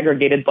in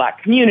segregated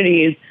Black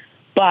communities.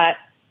 But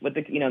with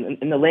the, you know,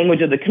 in the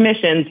language of the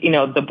commissions, you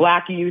know, the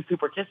Black youth who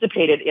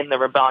participated in the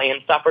rebellion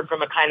suffered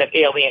from a kind of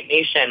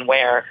alienation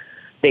where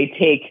they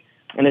take,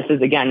 and this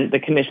is again the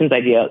commission's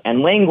idea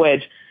and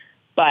language,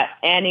 but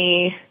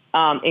any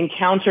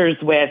encounters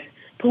with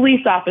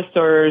police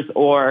officers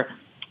or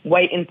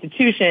white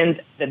institutions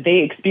that they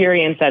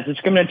experience as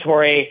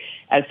discriminatory,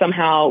 as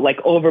somehow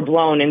like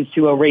overblown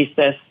into a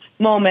racist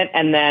moment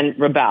and then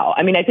rebel.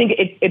 I mean, I think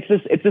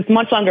it's this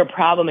much longer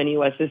problem in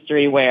U.S.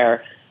 history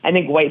where I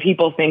think white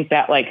people think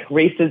that like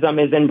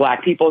racism is in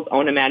Black people's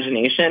own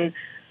imagination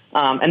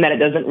and that it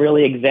doesn't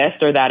really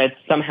exist, or that it's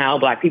somehow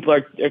Black people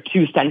are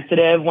too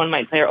sensitive, one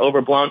might say, or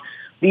overblown.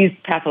 These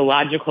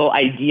pathological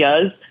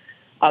ideas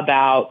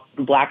about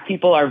Black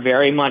people are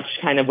very much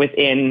kind of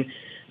within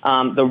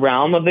the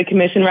realm of the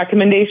commission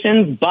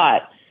recommendations,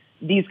 but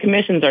these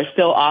commissions are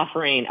still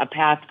offering a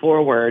path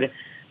forward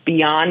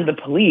beyond the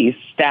police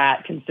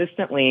that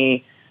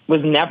consistently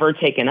was never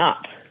taken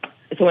up.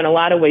 So in a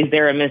lot of ways,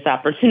 they're a missed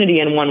opportunity,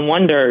 and one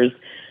wonders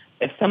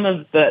if some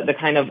of the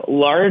kind of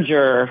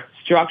larger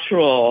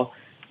structural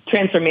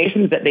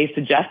transformations that they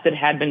suggested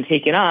had been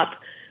taken up,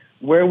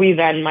 where we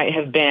then might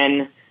have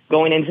been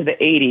going into the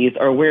 80s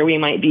or where we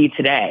might be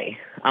today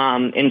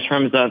in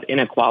terms of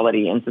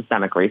inequality and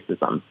systemic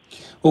racism.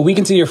 Well, we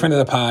consider you a friend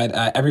of the pod.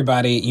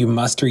 Everybody, you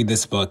must read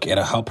this book.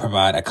 It'll help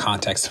provide a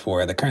context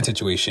for the current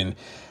situation.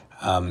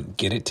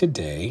 Get it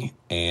today,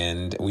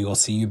 and we will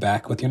see you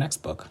back with your next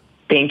book.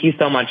 Thank you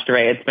so much,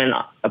 DeRay. It's been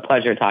a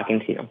pleasure talking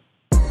to you.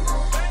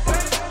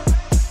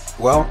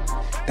 Well,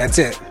 that's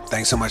it.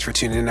 Thanks so much for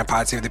tuning in to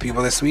Pod Save the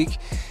People this week.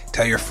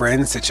 Tell your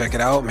friends to check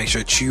it out. Make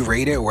sure to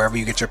rate it wherever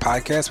you get your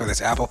podcasts, whether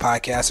it's Apple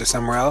Podcasts or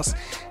somewhere else.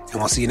 And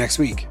we'll see you next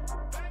week.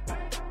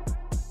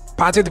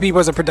 Pod Save the People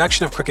is a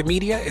production of Crooked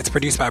Media. It's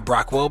produced by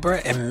Brock Wilbur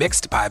and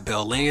mixed by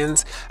Bill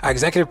Lands. Our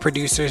executive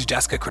producers,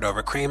 Jessica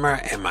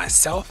Cordova-Kramer and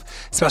myself.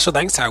 Special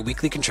thanks to our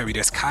weekly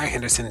contributors, Kai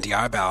Henderson,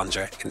 DR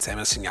Ballinger, and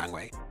Samuel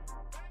Sinyangwe.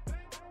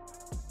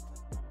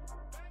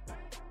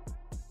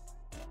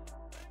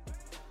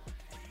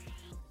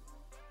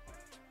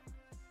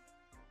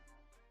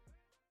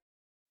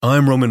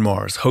 I'm Roman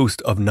Mars,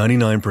 host of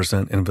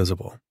 99%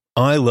 Invisible.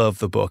 I love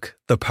the book,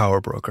 The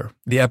Power Broker,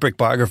 the epic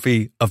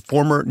biography of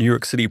former New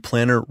York City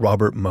planner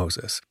Robert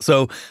Moses.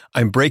 So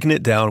I'm breaking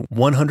it down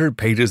 100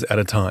 pages at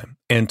a time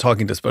and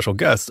talking to special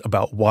guests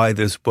about why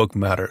this book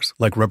matters,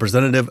 like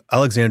Representative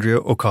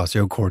Alexandria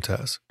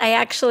Ocasio-Cortez. I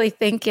actually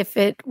think if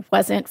it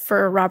wasn't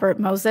for Robert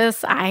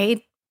Moses,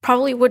 I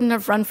probably wouldn't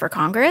have run for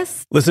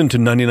Congress. Listen to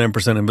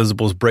 99%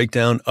 Invisible's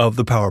breakdown of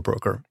The Power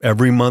Broker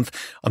every month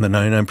on the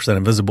 99%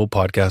 Invisible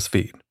podcast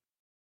feed.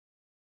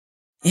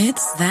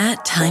 It's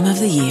that time of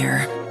the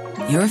year.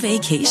 Your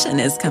vacation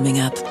is coming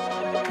up.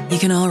 You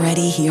can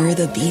already hear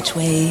the beach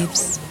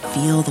waves,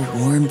 feel the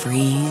warm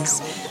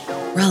breeze,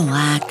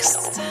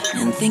 relax,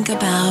 and think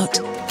about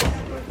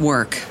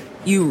work.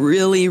 You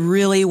really,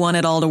 really want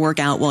it all to work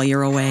out while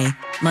you're away.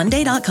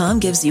 Monday.com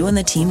gives you and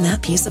the team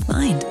that peace of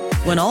mind.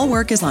 When all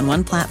work is on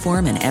one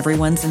platform and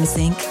everyone's in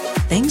sync,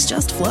 things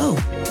just flow.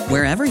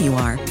 Wherever you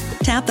are,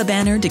 tap the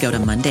banner to go to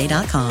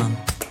Monday.com.